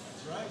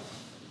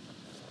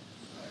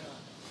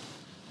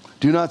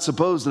 Do not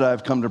suppose that I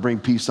have come to bring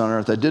peace on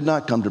earth. I did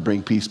not come to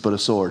bring peace, but a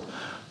sword.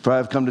 For I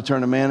have come to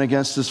turn a man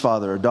against his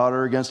father, a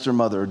daughter against her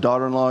mother, a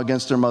daughter-in-law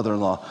against her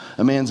mother-in-law.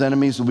 A man's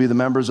enemies will be the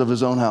members of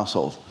his own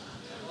household.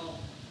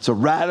 It's a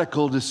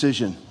radical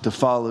decision to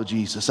follow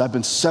Jesus. I've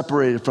been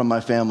separated from my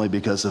family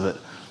because of it.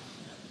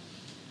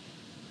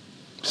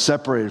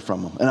 Separated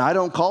from them. And I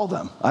don't call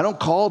them. I don't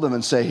call them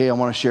and say, hey, I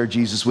want to share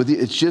Jesus with you.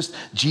 It's just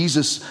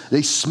Jesus,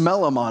 they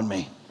smell him on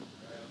me.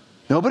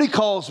 Nobody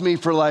calls me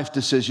for life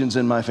decisions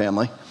in my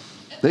family.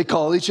 They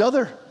call each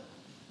other.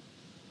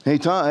 Hey,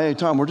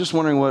 Tom, we're just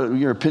wondering what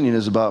your opinion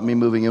is about me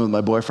moving in with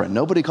my boyfriend.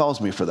 Nobody calls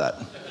me for that.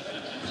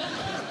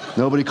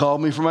 Nobody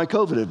called me for my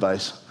COVID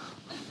advice.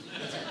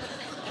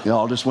 You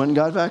all just went and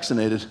got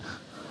vaccinated.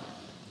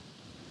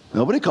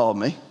 Nobody called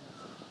me.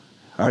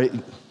 All right.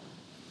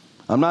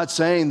 I'm not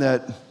saying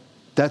that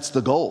that's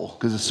the goal,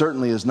 because it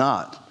certainly is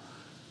not.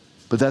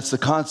 But that's the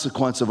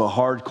consequence of a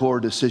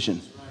hardcore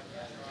decision.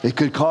 It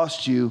could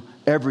cost you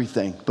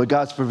everything, but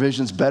God's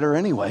provision's better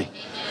anyway.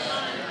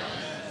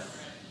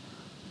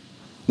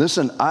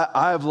 Listen,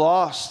 I've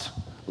lost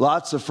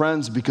lots of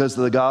friends because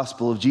of the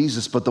gospel of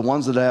Jesus, but the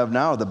ones that I have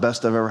now are the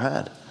best I've ever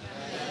had.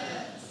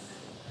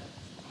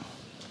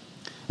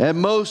 At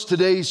most,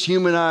 today's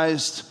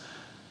humanized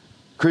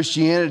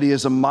Christianity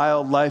is a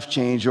mild life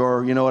change,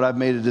 or, you know what, I've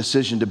made a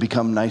decision to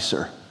become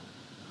nicer.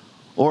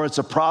 Or it's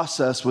a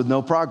process with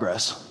no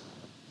progress.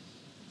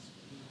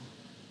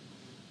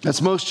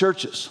 That's most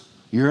churches.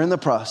 You're in the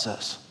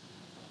process.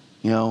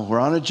 You know, we're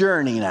on a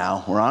journey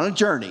now. We're on a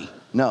journey.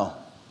 No.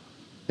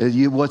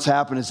 What's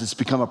happened is it's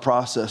become a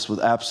process with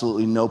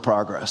absolutely no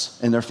progress,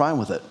 and they're fine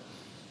with it.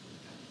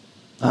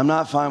 I'm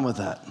not fine with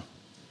that.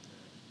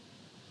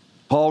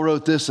 Paul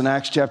wrote this in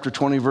Acts chapter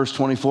 20, verse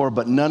 24,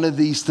 but none of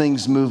these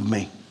things move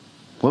me.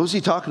 What was he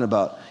talking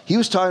about? He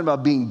was talking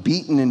about being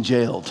beaten and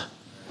jailed.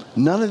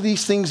 None of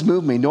these things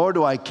move me, nor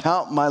do I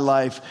count my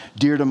life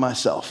dear to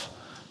myself,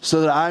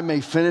 so that I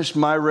may finish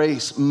my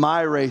race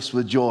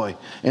with joy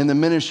in the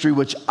ministry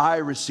which I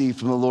received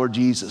from the Lord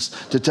Jesus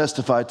to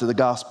testify to the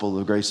gospel of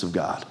the grace of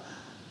God.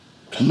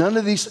 None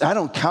of these, I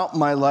don't count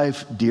my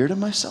life dear to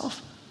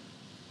myself.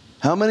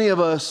 How many of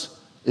us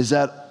is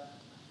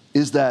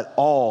that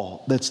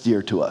all that's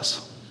dear to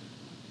us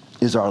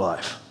is our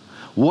life?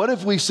 What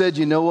if we said,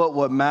 you know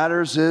what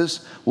matters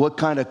is what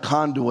kind of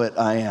conduit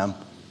I am?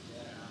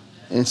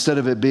 instead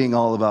of it being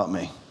all about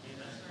me.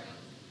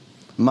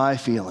 My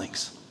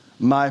feelings,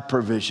 my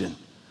provision,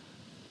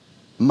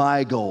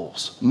 my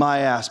goals, my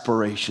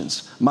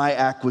aspirations, my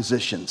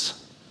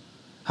acquisitions.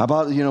 How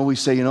about, we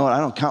say, you know what, I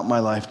don't count my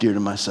life dear to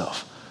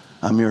myself.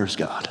 I'm yours,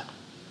 God.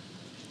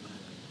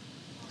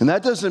 And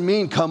that doesn't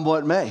mean come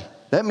what may.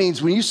 That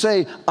means when you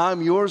say,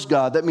 I'm yours,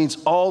 God, that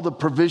means all the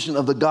provision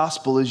of the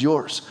gospel is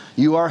yours.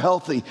 You are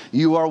healthy,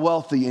 you are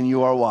wealthy, and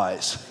you are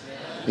wise.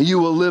 And you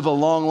will live a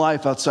long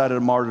life outside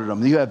of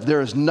martyrdom.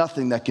 There is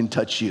nothing that can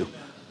touch you.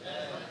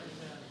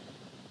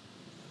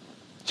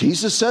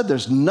 Jesus said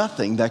there's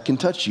nothing that can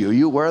touch you. Are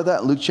you aware of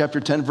that? Luke chapter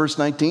 10, verse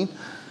 19.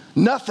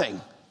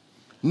 Nothing.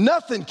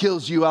 Nothing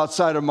kills you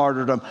outside of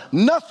martyrdom.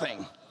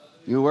 Nothing.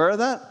 You aware of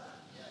that?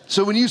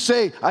 So when you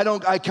say,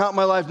 I count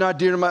my life not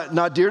dear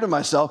to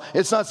myself,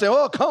 it's not saying,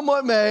 oh, come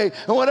what may,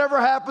 and whatever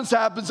happens,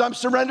 I'm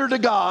surrendered to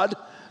God.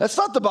 That's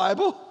not the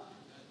Bible.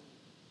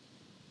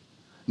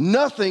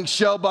 Nothing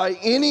shall by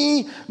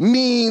any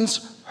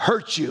means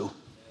hurt you,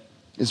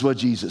 is what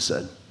Jesus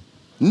said.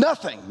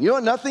 Nothing. You know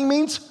what nothing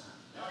means?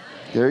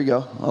 There you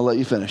go. I'll let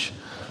you finish.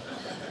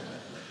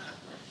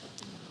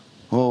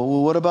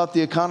 Well, what about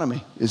the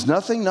economy? Is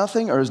nothing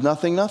nothing, or is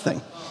nothing nothing?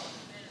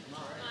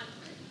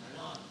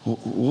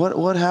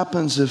 What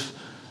happens if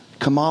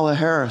Kamala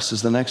Harris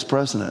is the next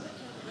president?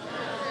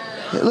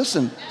 Hey,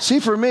 listen, see,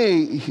 for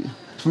me,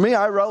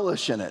 I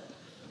relish in it.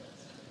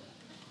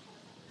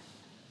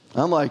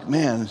 I'm like,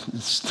 man,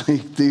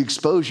 the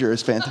exposure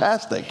is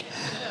fantastic.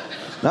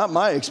 Not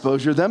my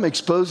exposure, them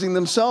exposing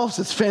themselves.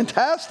 It's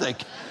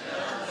fantastic.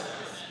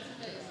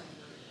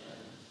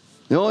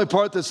 The only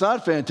part that's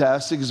not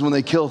fantastic is when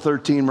they kill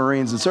 13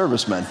 Marines and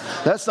servicemen.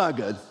 That's not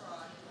good.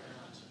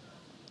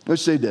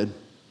 Which they did.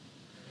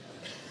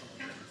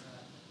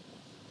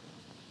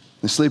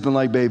 They're sleeping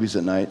like babies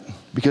at night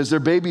because they're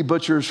baby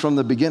butchers from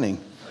the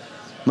beginning.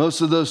 Most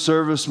of those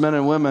servicemen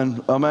and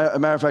women, a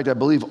matter of fact, I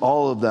believe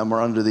all of them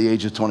are under the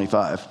age of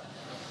 25.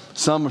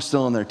 Some are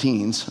still in their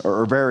teens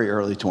or very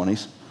early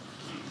 20s.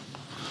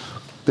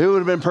 They would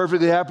have been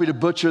perfectly happy to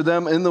butcher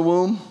them in the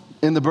womb,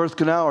 in the birth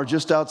canal, or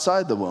just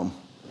outside the womb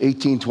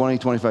 18, 20,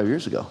 25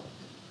 years ago.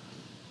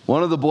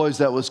 One of the boys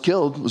that was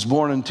killed was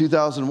born in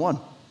 2001,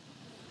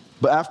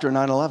 but after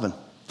 9/11,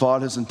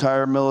 fought his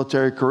entire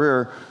military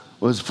career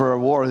was for a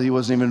war that he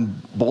wasn't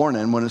even born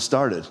in when it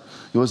started.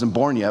 He wasn't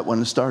born yet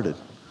when it started.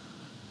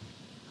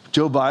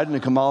 Joe Biden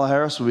and Kamala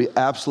Harris would be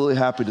absolutely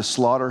happy to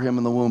slaughter him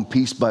in the womb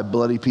piece by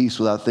bloody piece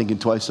without thinking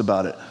twice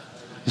about it.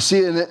 You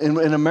see,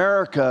 in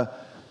America,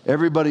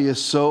 everybody is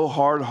so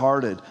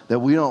hard-hearted that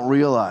we don't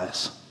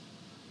realize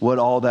what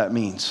all that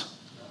means.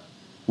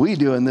 We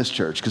do in this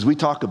church because we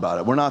talk about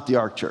it. We're not the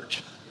Ark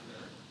Church.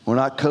 We're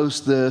not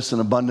Coast this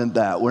and Abundant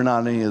that. We're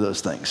not any of those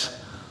things.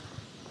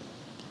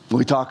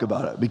 We talk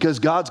about it because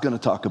God's going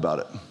to talk about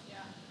it.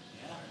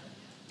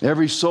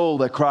 Every soul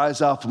that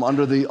cries out from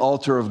under the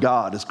altar of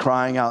God is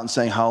crying out and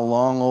saying, how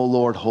long, O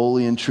Lord,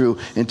 holy and true,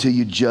 until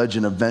you judge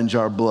and avenge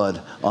our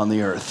blood on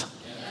the earth?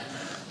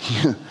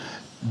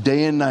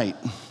 Day and night.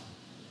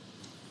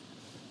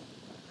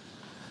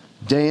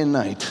 Day and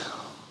night,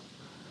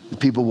 the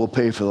people will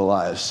pay for the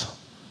lives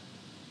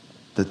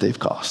that they've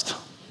cost.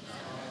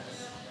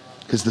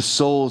 Because the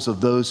souls of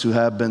those who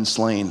have been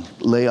slain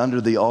lay under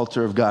the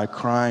altar of God,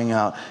 crying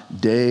out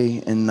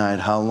day and night,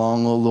 how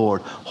long, O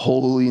Lord,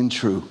 holy and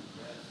true,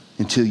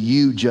 until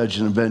you judge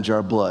and avenge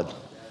our blood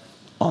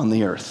on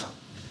the earth.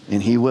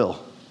 And he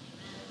will.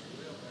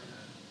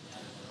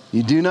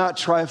 You do not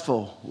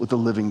trifle with the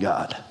living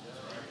God,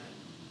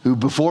 who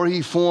before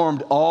he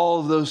formed all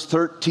of those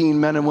 13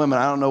 men and women,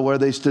 I don't know where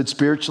they stood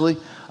spiritually.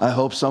 I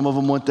hope some of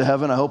them went to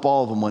heaven. I hope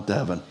all of them went to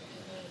heaven.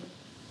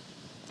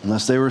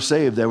 Unless they were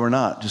saved, they were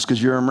not. Just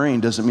because you're a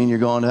Marine doesn't mean you're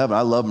going to heaven.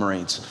 I love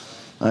Marines.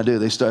 I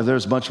do. If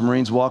there's a bunch of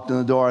Marines walked in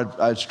the door,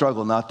 I'd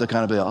struggle not to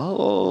kind of be,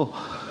 oh,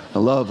 I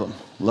love them.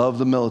 Love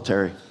the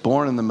military.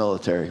 Born in the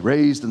military.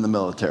 Raised in the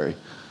military.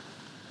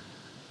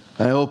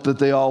 I hope that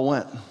they all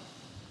went.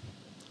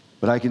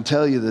 But I can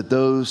tell you that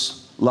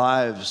those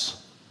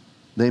lives,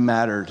 they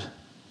mattered.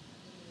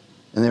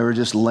 And they were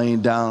just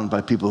laying down by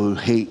people who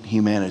hate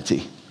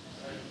humanity.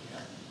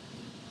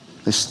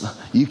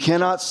 You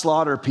cannot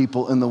slaughter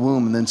people in the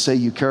womb and then say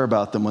you care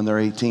about them when they're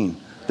 18.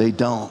 They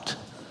don't.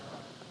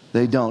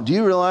 They don't. Do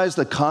you realize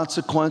the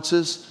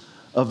consequences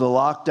of the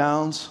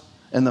lockdowns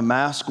and the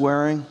mask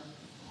wearing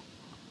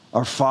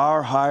are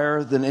far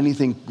higher than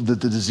anything that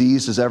the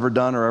disease has ever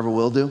done or ever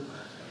will do?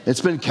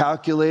 It's been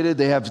calculated.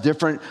 They have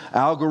different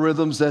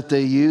algorithms that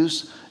they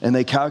use, and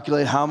they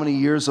calculate how many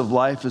years of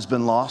life has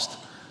been lost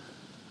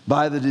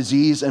by the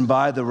disease and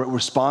by the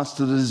response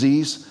to the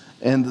disease.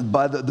 And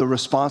by the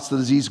response to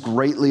the disease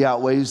greatly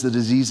outweighs the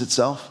disease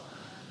itself.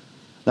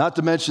 Not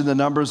to mention the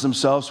numbers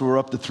themselves. We're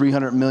up to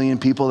 300 million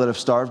people that have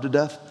starved to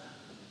death.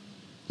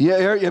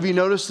 Yeah, have you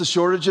noticed the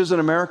shortages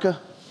in America?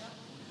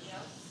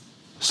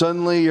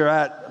 Suddenly you're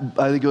at,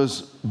 I think it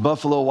was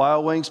Buffalo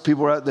Wild Wings.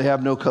 People are at, they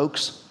have no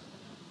Cokes.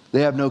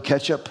 They have no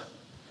ketchup.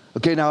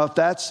 Okay, now if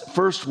that's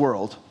first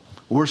world,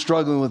 we're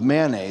struggling with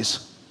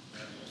mayonnaise.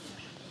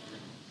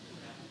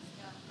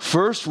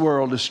 First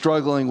world is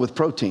struggling with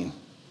protein.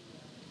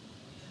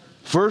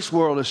 First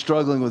world is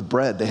struggling with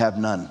bread. They have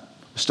none.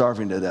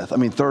 Starving to death. I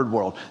mean, third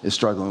world is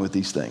struggling with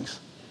these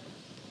things.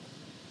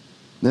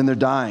 Then they're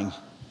dying.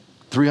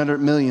 300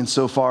 million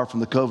so far from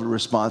the COVID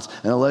response,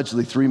 and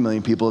allegedly 3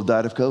 million people have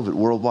died of COVID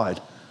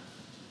worldwide.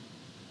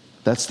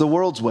 That's the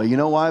world's way. You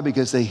know why?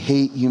 Because they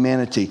hate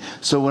humanity.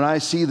 So when I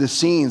see the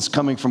scenes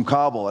coming from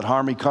Kabul at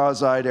Hamid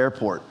Karzai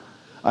Airport,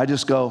 I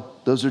just go,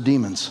 those are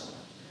demons.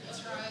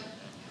 That's right.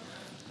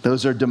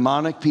 Those are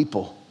demonic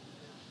people.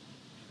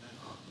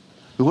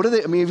 What are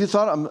they? I mean, have you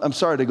thought, I'm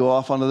sorry to go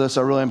off onto this,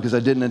 I really am, because I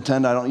didn't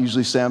intend, I don't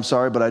usually say I'm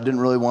sorry, but I didn't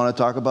really want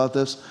to talk about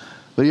this.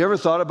 But you ever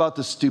thought about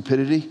the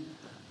stupidity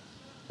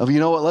of, you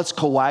know what, let's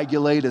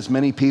coagulate as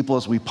many people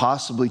as we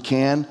possibly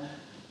can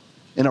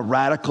in a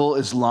radical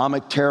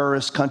Islamic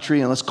terrorist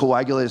country, and let's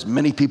coagulate as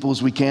many people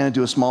as we can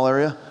into a small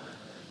area?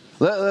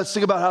 Let's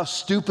think about how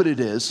stupid it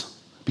is,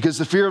 because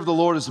the fear of the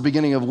Lord is the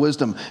beginning of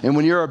wisdom. And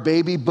when you're a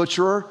baby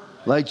butcherer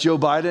like Joe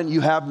Biden,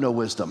 you have no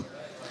wisdom.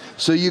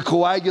 So you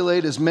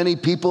coagulate as many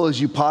people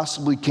as you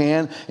possibly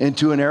can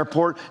into an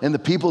airport, and the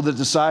people that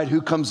decide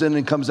who comes in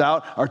and comes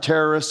out are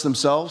terrorists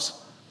themselves.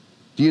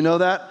 Do you know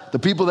that? The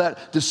people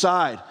that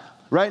decide.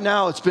 Right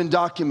now, it's been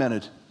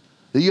documented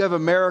that you have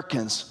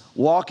Americans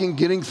walking,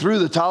 getting through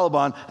the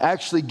Taliban,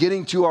 actually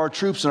getting to our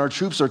troops, and our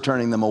troops are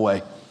turning them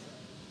away.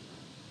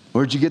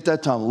 Where'd you get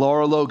that, Tom?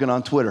 Laura Logan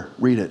on Twitter.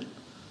 Read it.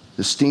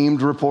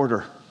 Esteemed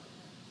reporter.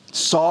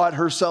 Saw it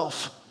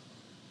herself.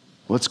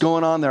 What's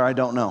going on there? I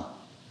don't know.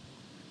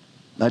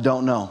 I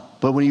don't know.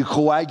 But when you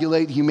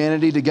coagulate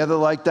humanity together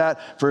like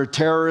that for a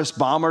terrorist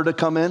bomber to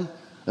come in,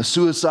 a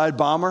suicide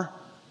bomber,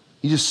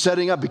 you're just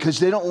setting up, because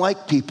they don't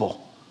like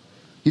people.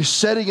 You're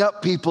setting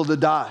up people to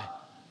die.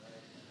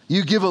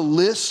 You give a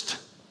list.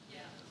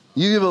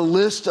 You give a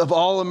list of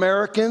all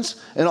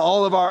Americans and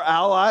all of our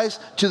allies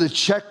to the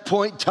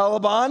checkpoint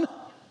Taliban.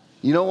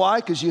 You know why?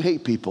 Because you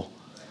hate people.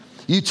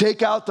 You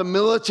take out the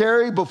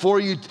military before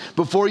you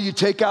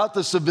take out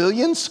the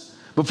civilians.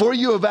 Before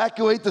you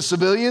evacuate the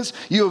civilians,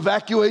 you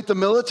evacuate the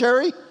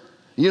military.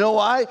 You know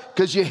why?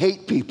 Because you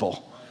hate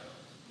people.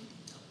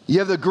 You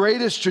have the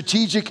greatest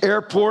strategic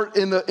airport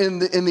in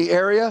the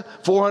area,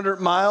 400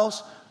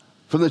 miles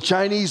from the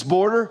Chinese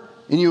border,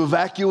 and you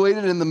evacuate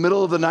it in the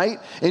middle of the night,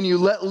 and you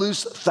let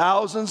loose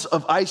thousands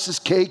of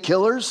ISIS-K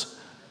killers.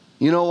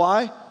 You know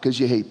why? Because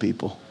you hate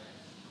people.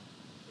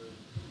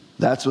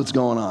 That's what's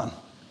going on.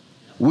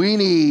 We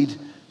need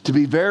to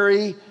be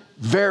very,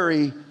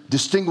 very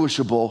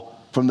distinguishable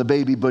from the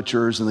baby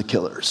butchers and the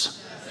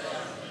killers.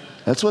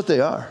 That's what they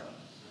are.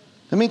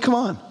 I mean, come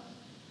on.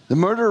 The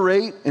murder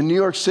rate in New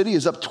York City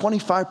is up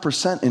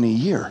 25% in a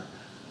year.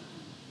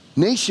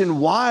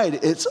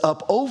 Nationwide, it's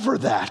up over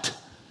that.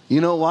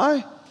 You know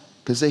why?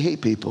 Because they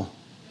hate people.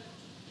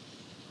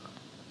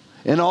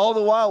 And all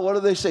the while, what do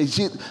they say?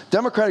 See,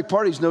 Democratic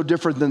Party is no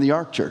different than the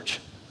Ark Church.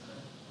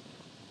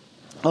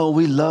 Oh,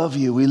 we love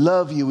you, we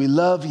love you, we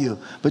love you.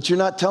 But you're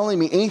not telling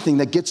me anything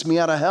that gets me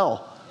out of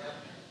hell.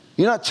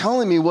 You're not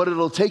telling me what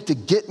it'll take to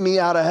get me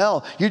out of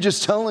hell. You're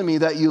just telling me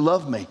that you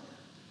love me.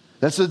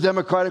 That's what the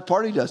Democratic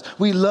Party does.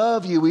 We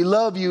love you, we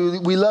love you,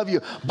 we love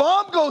you.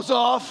 Bomb goes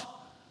off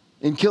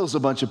and kills a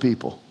bunch of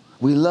people.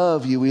 We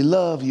love you, we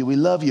love you, we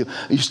love you.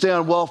 You stay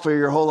on welfare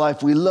your whole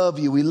life. We love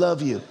you, we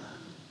love you.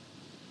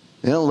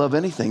 They don't love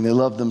anything. They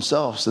love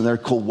themselves, and they're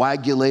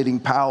coagulating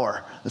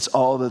power. That's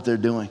all that they're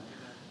doing.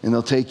 And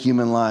they'll take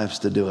human lives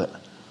to do it.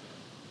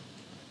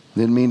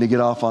 Didn't mean to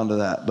get off onto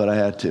that, but I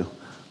had to.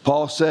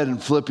 Paul said in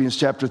Philippians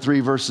chapter 3,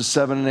 verses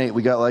 7 and 8,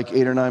 we got like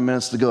 8 or 9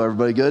 minutes to go.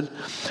 Everybody good?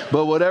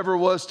 But whatever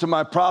was to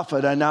my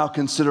profit, I now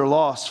consider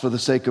loss for the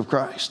sake of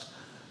Christ.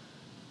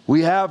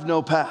 We have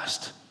no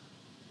past.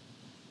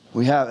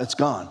 It's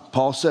gone.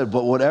 Paul said,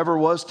 but whatever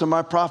was to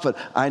my profit,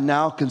 I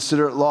now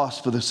consider it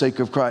loss for the sake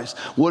of Christ.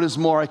 What is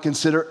more, I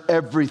consider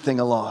everything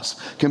a loss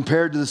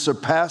compared to the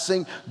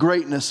surpassing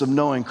greatness of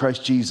knowing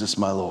Christ Jesus,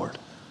 my Lord.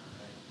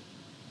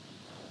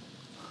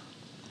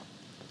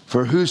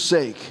 For whose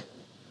sake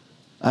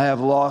I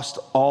have lost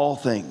all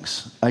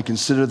things. I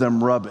consider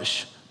them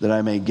rubbish that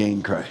I may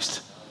gain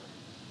Christ.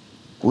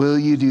 Will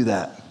you do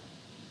that?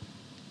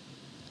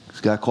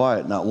 It's got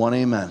quiet, not one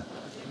amen.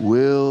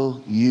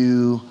 Will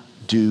you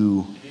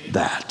do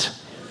that?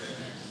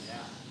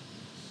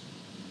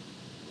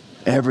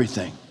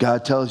 Everything.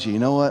 God tells you, you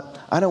know what?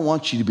 I don't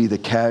want you to be the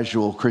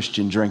casual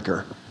Christian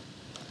drinker.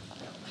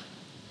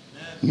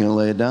 You gonna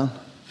lay it down?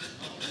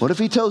 What if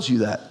he tells you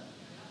that?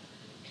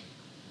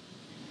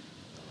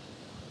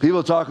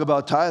 People talk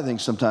about tithing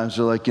sometimes.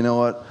 They're like, you know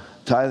what?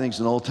 Tithing's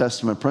an Old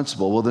Testament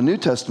principle. Well, the New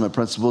Testament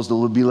principle is that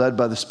we'll be led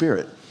by the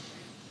Spirit.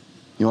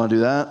 You want to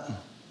do that?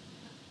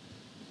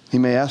 He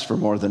may ask for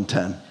more than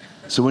 10.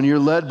 So when you're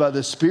led by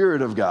the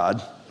Spirit of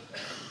God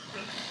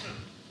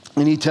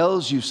and he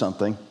tells you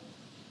something,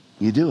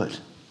 you do it.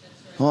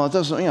 Well, it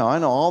doesn't, I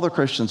know all the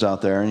Christians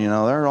out there, and,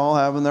 they're all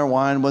having their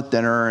wine with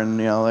dinner,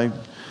 and,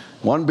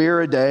 one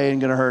beer a day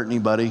ain't going to hurt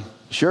anybody.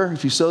 Sure,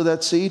 if you sow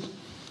that seed?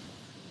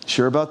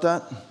 Sure about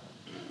that?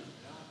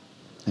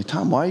 Hey,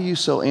 Tom, why are you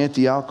so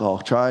anti-alcohol?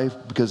 Try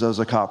because I was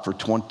a cop for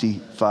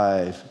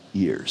 25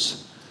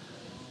 years.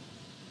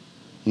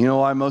 You know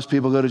why most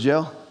people go to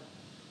jail?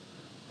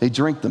 They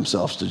drink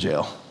themselves to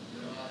jail.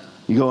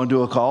 You go and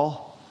do a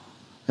call,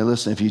 and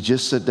listen, if you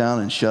just sit down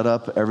and shut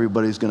up,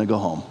 everybody's going to go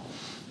home.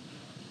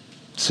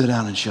 Sit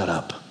down and shut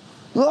up.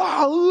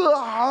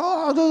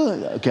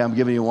 Okay, I'm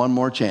giving you one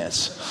more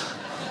chance.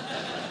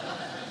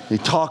 They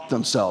talk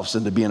themselves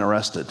into being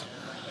arrested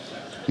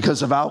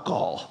because of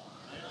alcohol.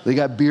 They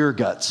got beer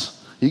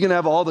guts. You can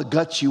have all the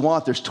guts you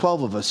want. There's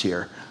 12 of us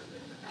here.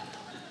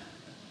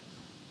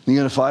 You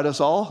going to fight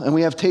us all? And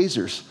we have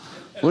tasers.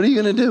 What are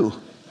you going to do?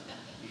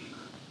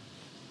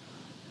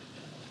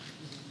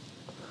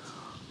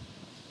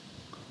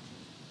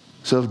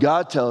 So if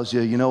God tells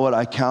you, you know what,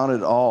 I count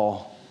it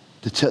all,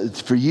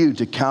 for you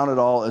to count it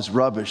all as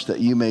rubbish that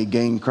you may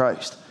gain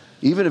Christ.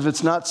 Even if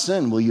it's not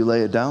sin, will you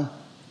lay it down?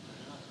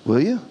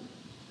 Will you?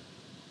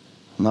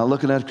 I'm not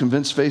looking at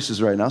convinced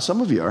faces right now.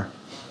 Some of you are.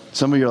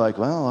 Some of you are like,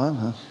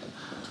 well,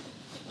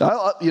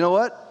 you know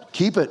what?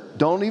 Keep it.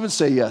 Don't even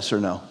say yes or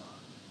no.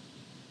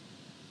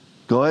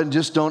 Go ahead and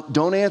just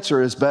don't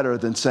answer is better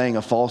than saying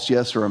a false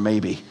yes or a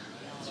maybe.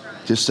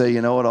 Just say,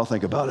 you know what, I'll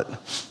think about it.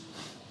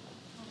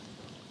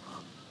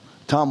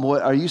 Tom,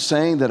 what are you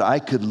saying, that I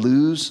could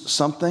lose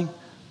something?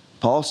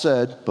 Paul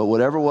said, but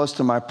whatever was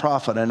to my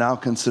profit, I now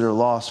consider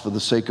loss for the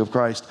sake of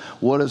Christ.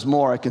 What is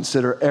more, I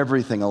consider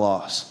everything a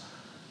loss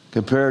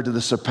compared to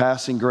the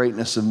surpassing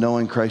greatness of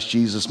knowing Christ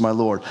Jesus my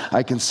Lord.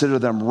 I consider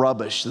them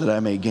rubbish that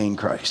I may gain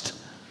Christ.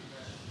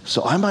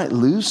 So I might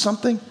lose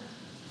something?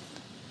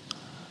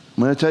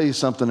 I'm going to tell you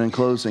something in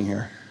closing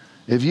here.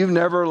 If you've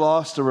never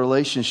lost a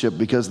relationship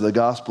because of the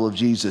gospel of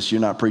Jesus,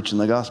 you're not preaching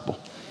the gospel.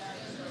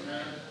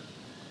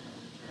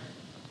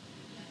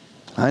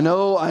 I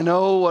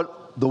know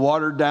what the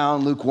watered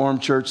down, lukewarm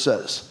church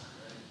says.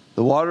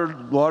 The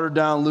watered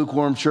down,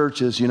 lukewarm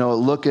church is,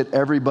 look at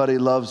everybody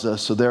loves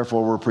us, so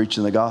therefore we're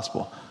preaching the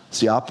gospel. It's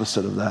the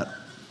opposite of that.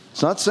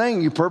 It's not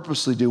saying you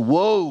purposely do.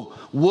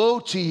 Woe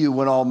to you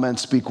when all men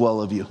speak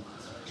well of you.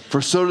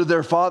 For so did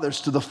their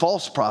fathers to the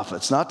false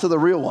prophets, not to the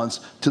real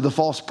ones, to the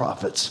false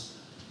prophets.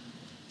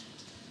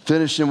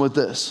 Finishing with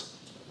this.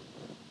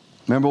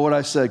 Remember what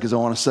I said, because I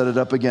want to set it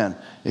up again.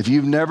 If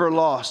you've never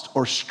lost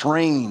or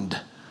strained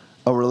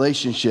a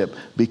relationship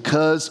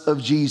because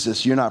of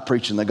Jesus, you're not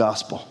preaching the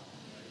gospel.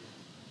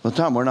 Well,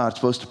 Tom, we're not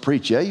supposed to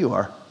preach. Yeah, you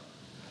are.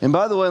 And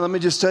by the way, let me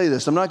just tell you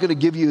this. I'm not going to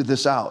give you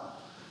this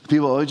out.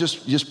 People,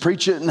 just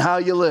preach it in how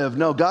you live.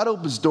 No, God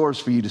opens doors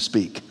for you to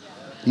speak.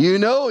 You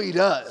know He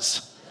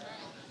does.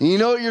 And you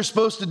know what you're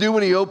supposed to do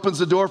when He opens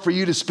the door for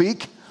you to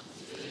speak?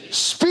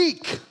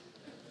 Speak.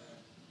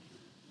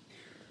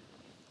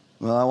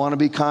 Well, I want to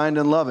be kind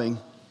and loving.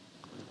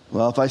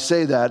 Well, if I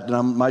say that,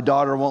 then my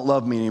daughter won't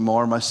love me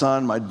anymore. My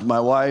son, my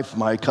wife,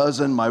 my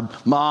cousin, my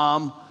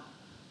mom.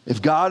 If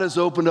God has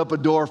opened up a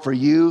door for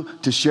you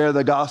to share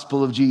the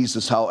gospel of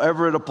Jesus,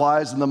 however it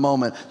applies in the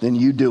moment, then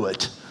you do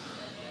it.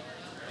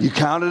 You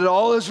count it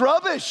all as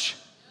rubbish.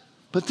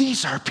 But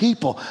these are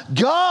people.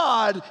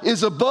 God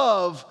is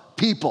above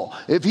people.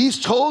 If He's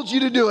told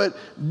you to do it,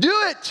 do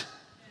it.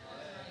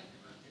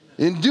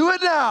 And do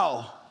it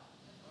now.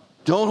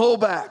 Don't hold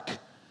back.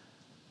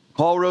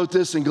 Paul wrote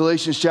this in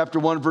Galatians chapter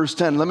 1, verse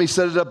 10. Let me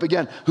set it up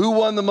again. Who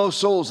won the most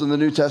souls in the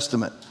New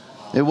Testament?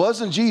 It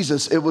wasn't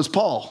Jesus, it was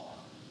Paul.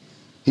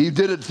 He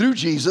did it through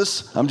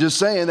Jesus. I'm just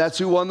saying that's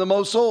who won the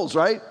most souls,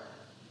 right?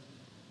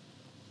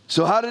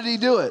 So how did he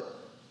do it?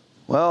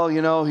 Well,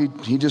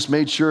 he just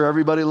made sure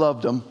everybody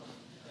loved him.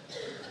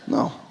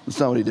 No, that's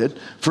not what he did.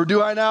 For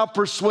do I now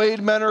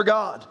persuade men or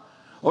God?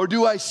 Or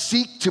do I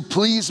seek to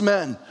please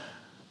men?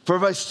 For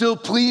if I still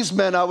please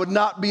men, I would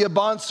not be a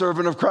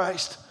bondservant of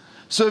Christ.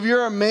 So if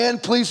you're a man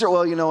pleaser,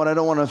 well, you know what? I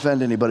don't want to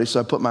offend anybody, so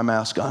I put my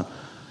mask on.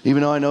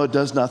 Even though I know it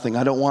does nothing.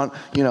 I don't want,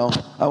 I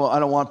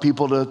don't want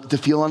people to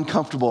feel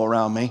uncomfortable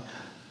around me.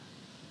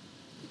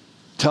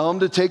 Tell them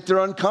to take their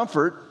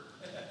uncomfort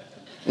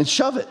and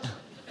shove it.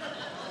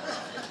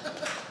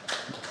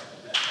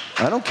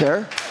 I don't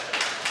care.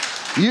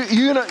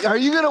 Are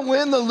you going to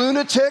win the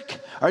lunatic?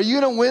 Are you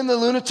going to win the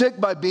lunatic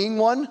by being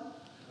one?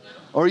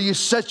 Or you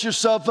set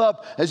yourself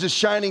up as a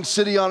shining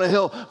city on a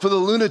hill for the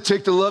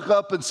lunatic to look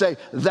up and say,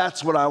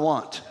 that's what I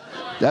want.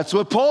 That's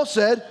what Paul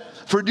said.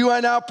 For do I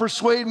now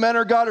persuade men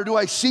or God, or do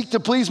I seek to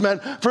please men?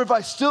 For if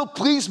I still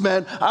please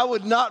men, I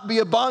would not be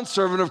a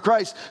bondservant of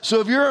Christ. So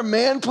if you're a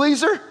man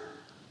pleaser,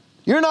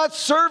 you're not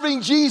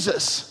serving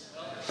Jesus.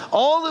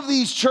 All of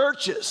these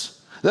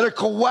churches that are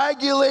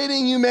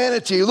coagulating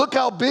humanity, look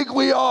how big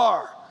we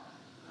are.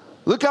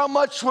 Look how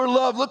much we're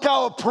loved. Look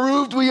how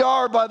approved we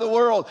are by the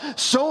world.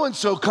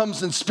 So-and-so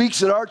comes and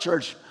speaks at our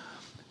church.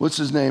 What's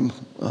his name?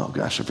 Oh,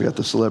 gosh, I forgot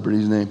the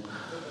celebrity's name.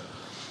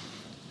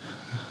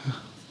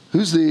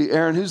 Who's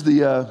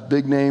the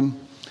big name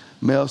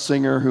male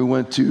singer who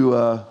went to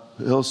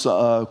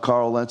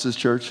Carl Lentz's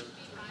church?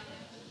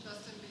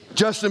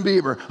 Justin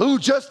Bieber.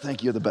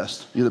 Thank you. You're the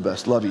best. You're the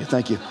best. Love you.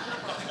 Thank you.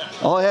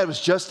 All I had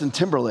was Justin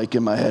Timberlake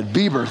in my head.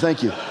 Bieber.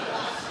 Thank you.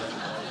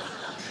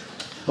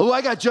 Oh,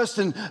 I got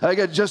Justin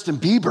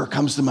Bieber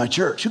comes to my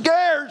church. Who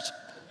cares?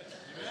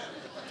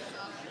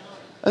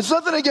 It's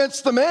nothing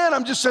against the man.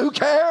 I'm just saying, who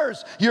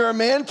cares? You're a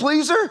man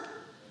pleaser?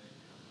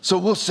 So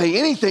we'll say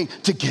anything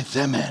to get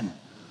them in.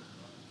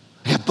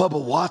 I got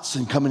Bubba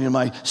Watson coming in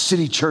my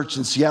city church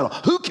in Seattle.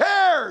 Who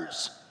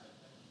cares?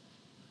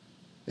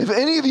 If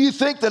any of you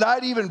think that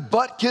I'd even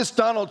butt kiss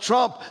Donald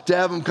Trump to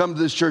have him come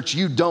to this church,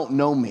 you don't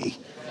know me.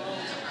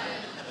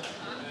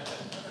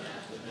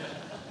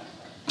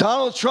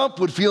 Donald Trump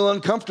would feel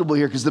uncomfortable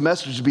here because the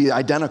message would be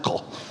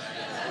identical.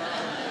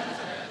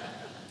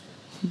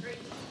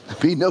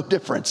 There'd be no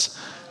difference.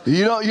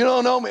 You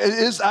don't know me.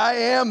 I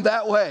am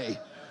that way.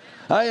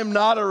 I am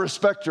not a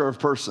respecter of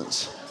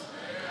persons.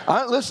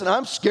 Listen,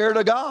 I'm scared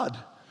of God.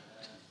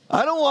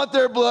 I don't want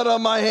their blood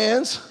on my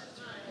hands.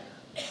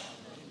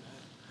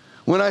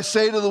 When I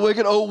say to the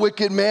wicked, "Oh,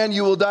 wicked man,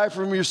 you will die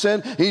from your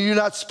sin," and you do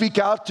not speak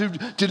out to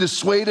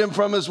dissuade him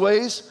from his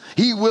ways,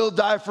 he will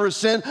die for his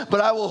sin,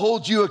 but I will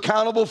hold you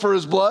accountable for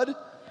his blood.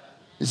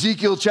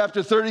 Ezekiel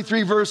chapter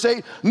 33, verse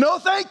 8. No,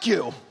 thank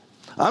you.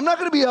 I'm not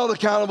going to be held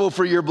accountable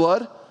for your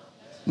blood.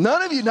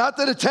 None of you, not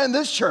that attend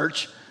this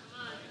church.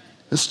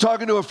 I was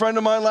talking to a friend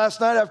of mine last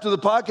night after the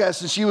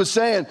podcast, and she was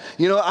saying,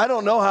 I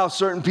don't know how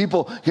certain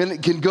people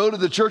can go to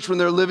the church when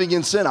they're living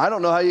in sin. I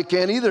don't know how you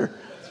can either.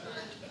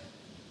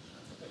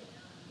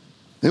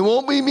 It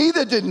won't be me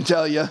that didn't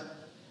tell you.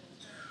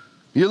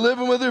 You're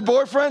living with your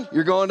boyfriend,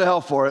 you're going to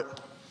hell for it.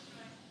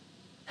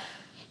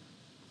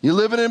 You're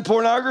living in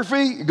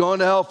pornography, you're going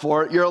to hell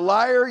for it. You're a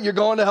liar, you're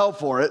going to hell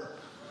for it.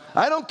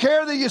 I don't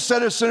care that you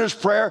said a sinner's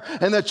prayer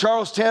and that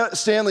Charles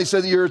Stanley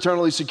said that you're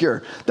eternally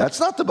secure. That's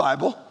not the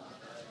Bible.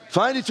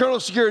 Find eternal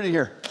security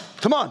here.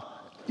 Come on.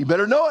 You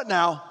better know it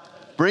now.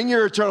 Bring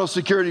your eternal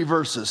security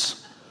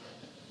verses.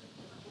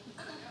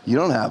 You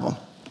don't have them.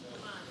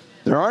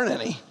 There aren't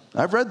any.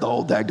 I've read the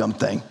whole daggum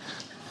thing.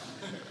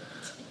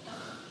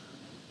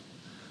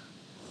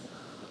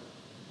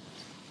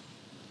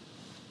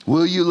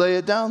 Will you lay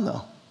it down,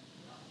 though?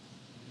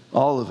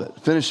 All of it.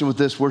 Finishing with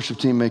this, worship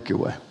team, make your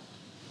way.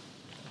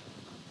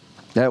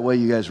 That way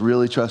you guys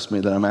really trust me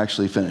that I'm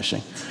actually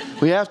finishing.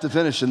 We have to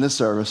finish in this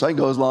service. I can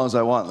go as long as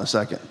I want in a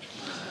second.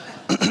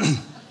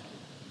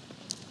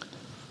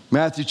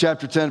 Matthew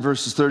chapter 10,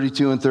 verses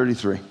 32 and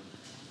 33.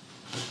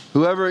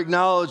 Whoever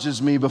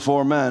acknowledges me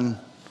before men,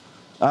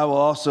 I will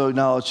also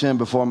acknowledge him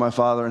before my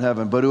Father in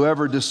heaven. But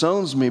whoever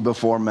disowns me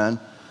before men,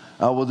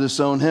 I will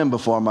disown him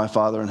before my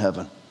Father in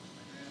heaven.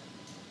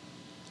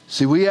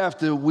 See, we have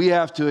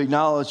to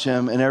acknowledge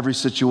him in every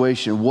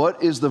situation.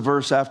 What is the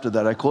verse after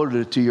that? I quoted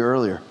it to you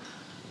earlier.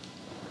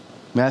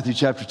 Matthew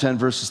chapter 10,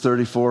 verses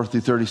 34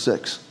 through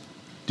 36.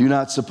 Do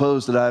not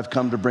suppose that I have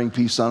come to bring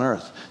peace on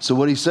earth. So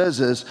what he says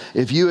is,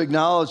 if you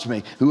acknowledge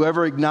me,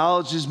 whoever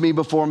acknowledges me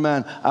before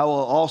men, I will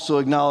also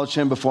acknowledge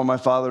him before my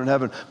Father in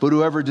heaven. But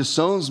whoever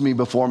disowns me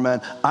before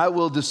men, I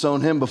will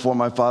disown him before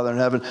my Father in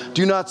heaven.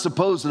 Do not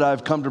suppose that I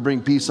have come to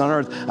bring peace on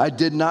earth. I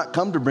did not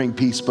come to bring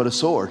peace, but a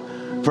sword.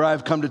 For I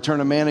have come to turn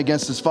a man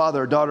against his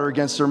father, a daughter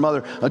against her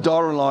mother, a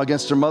daughter-in-law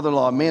against her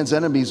mother-in-law. A man's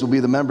enemies will be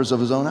the members of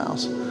his own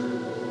house.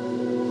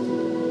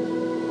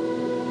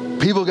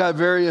 People got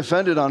very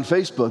offended on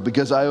Facebook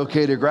because I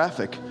okayed a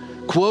graphic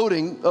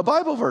quoting a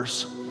Bible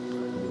verse.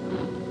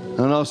 I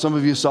don't know if some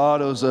of you saw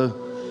it. It was a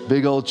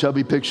big old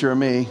chubby picture of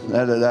me.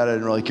 That I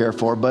didn't really care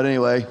for. But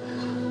anyway,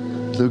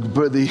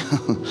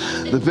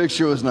 the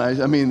picture was nice.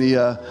 I mean,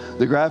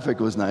 the graphic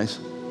was nice.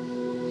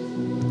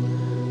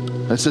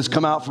 It says,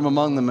 come out from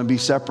among them and be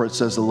separate,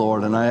 says the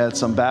Lord. And I had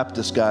some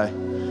Baptist guy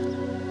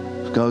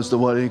goes to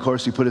what, and of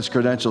course he put his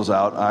credentials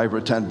out. I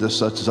attended this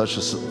such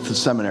a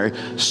seminary.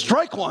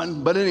 Strike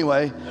one, but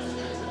anyway.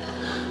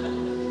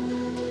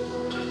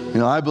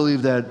 I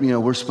believe that,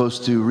 we're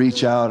supposed to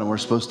reach out and we're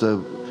supposed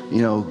to,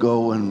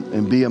 go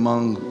and be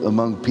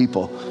among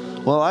people.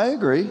 Well, I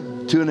agree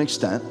to an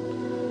extent,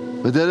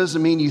 but that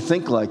doesn't mean you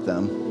think like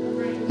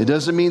them. It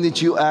doesn't mean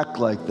that you act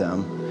like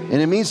them.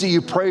 And it means that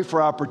you pray for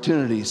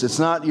opportunities. It's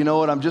not,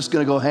 I'm just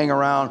going to go hang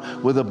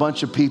around with a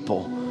bunch of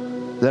people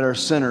that are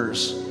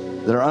sinners,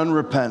 that are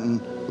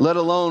unrepentant, let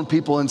alone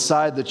people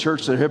inside the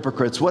church that are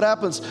hypocrites. What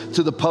happens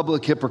to the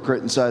public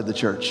hypocrite inside the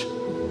church?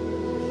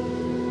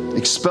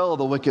 Expel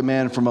the wicked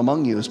man from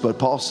among you, is what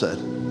Paul said.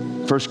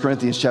 1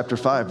 Corinthians chapter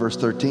 5, verse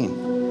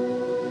 13.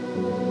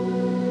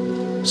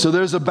 So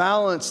there's a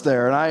balance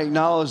there, and I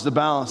acknowledge the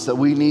balance that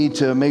we need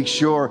to make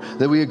sure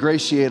that we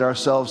ingratiate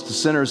ourselves to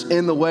sinners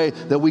in the way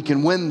that we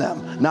can win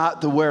them,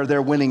 not to where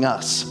they're winning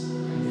us.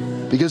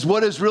 Because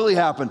what has really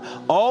happened,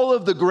 all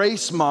of the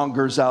grace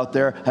mongers out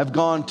there have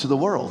gone to the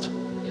world.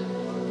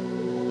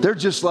 They're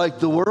just like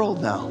the world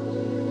now.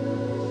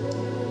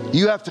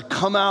 You have to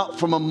come out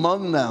from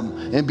among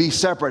them and be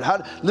separate.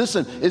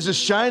 Listen, is a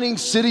shining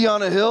city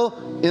on a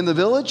hill in the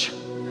village?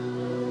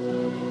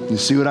 You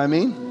see what I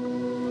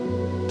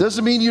mean?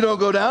 Doesn't mean you don't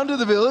go down to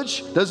the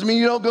village. Doesn't mean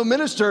you don't go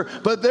minister.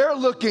 But they're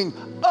looking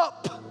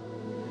up,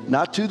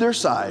 not to their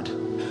side.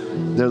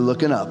 They're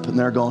looking up and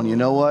they're going, you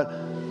know what?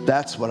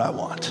 That's what I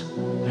want.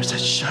 There's that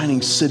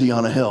shining city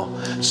on a hill.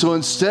 So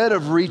instead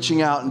of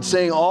reaching out and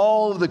saying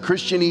all of the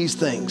Christianese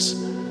things,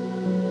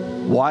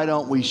 why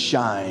don't we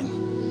shine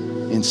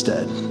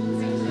instead?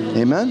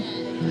 Amen?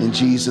 In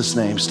Jesus'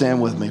 name,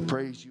 stand with me.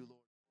 Praise you, Lord.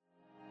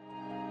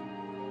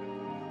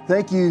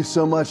 Thank you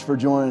so much for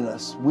joining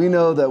us. We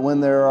know that when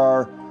there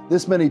are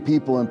this many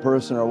people in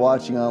person or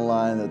watching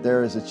online, that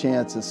there is a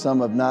chance that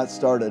some have not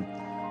started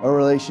a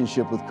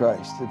relationship with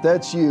Christ. If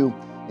that's you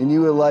and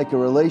you would like a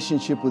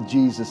relationship with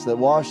Jesus that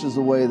washes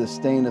away the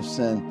stain of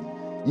sin,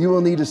 you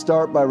will need to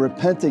start by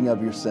repenting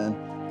of your sin,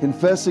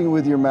 confessing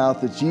with your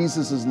mouth that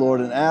Jesus is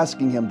Lord, and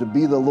asking Him to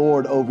be the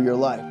Lord over your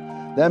life.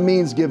 That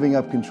means giving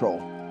up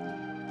control.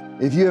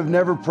 If you have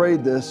never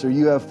prayed this, or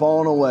you have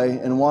fallen away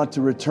and want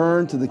to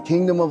return to the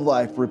kingdom of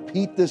life,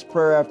 repeat this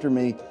prayer after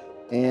me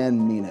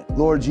and mean it.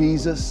 Lord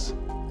Jesus,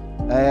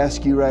 I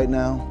ask you right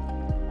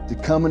now to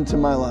come into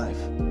my life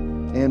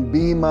and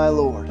be my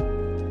Lord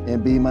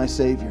and be my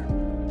Savior.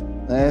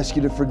 I ask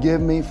you to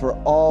forgive me for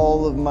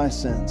all of my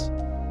sins,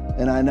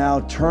 and I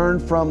now turn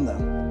from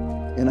them,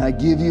 and I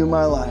give you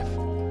my life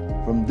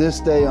from this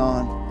day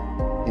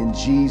on, in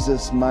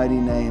Jesus' mighty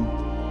name,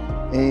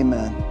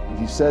 amen.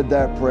 If you said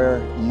that prayer,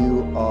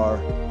 you are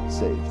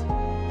saved.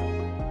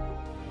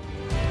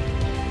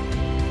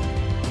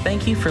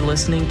 Thank you for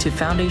listening to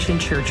Foundation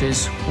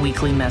Church's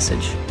weekly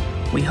message.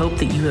 We hope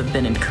that you have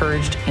been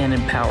encouraged and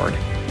empowered.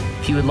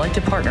 If you would like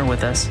to partner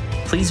with us,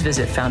 please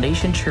visit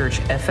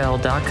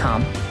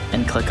foundationchurchfl.com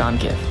and click on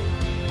Give.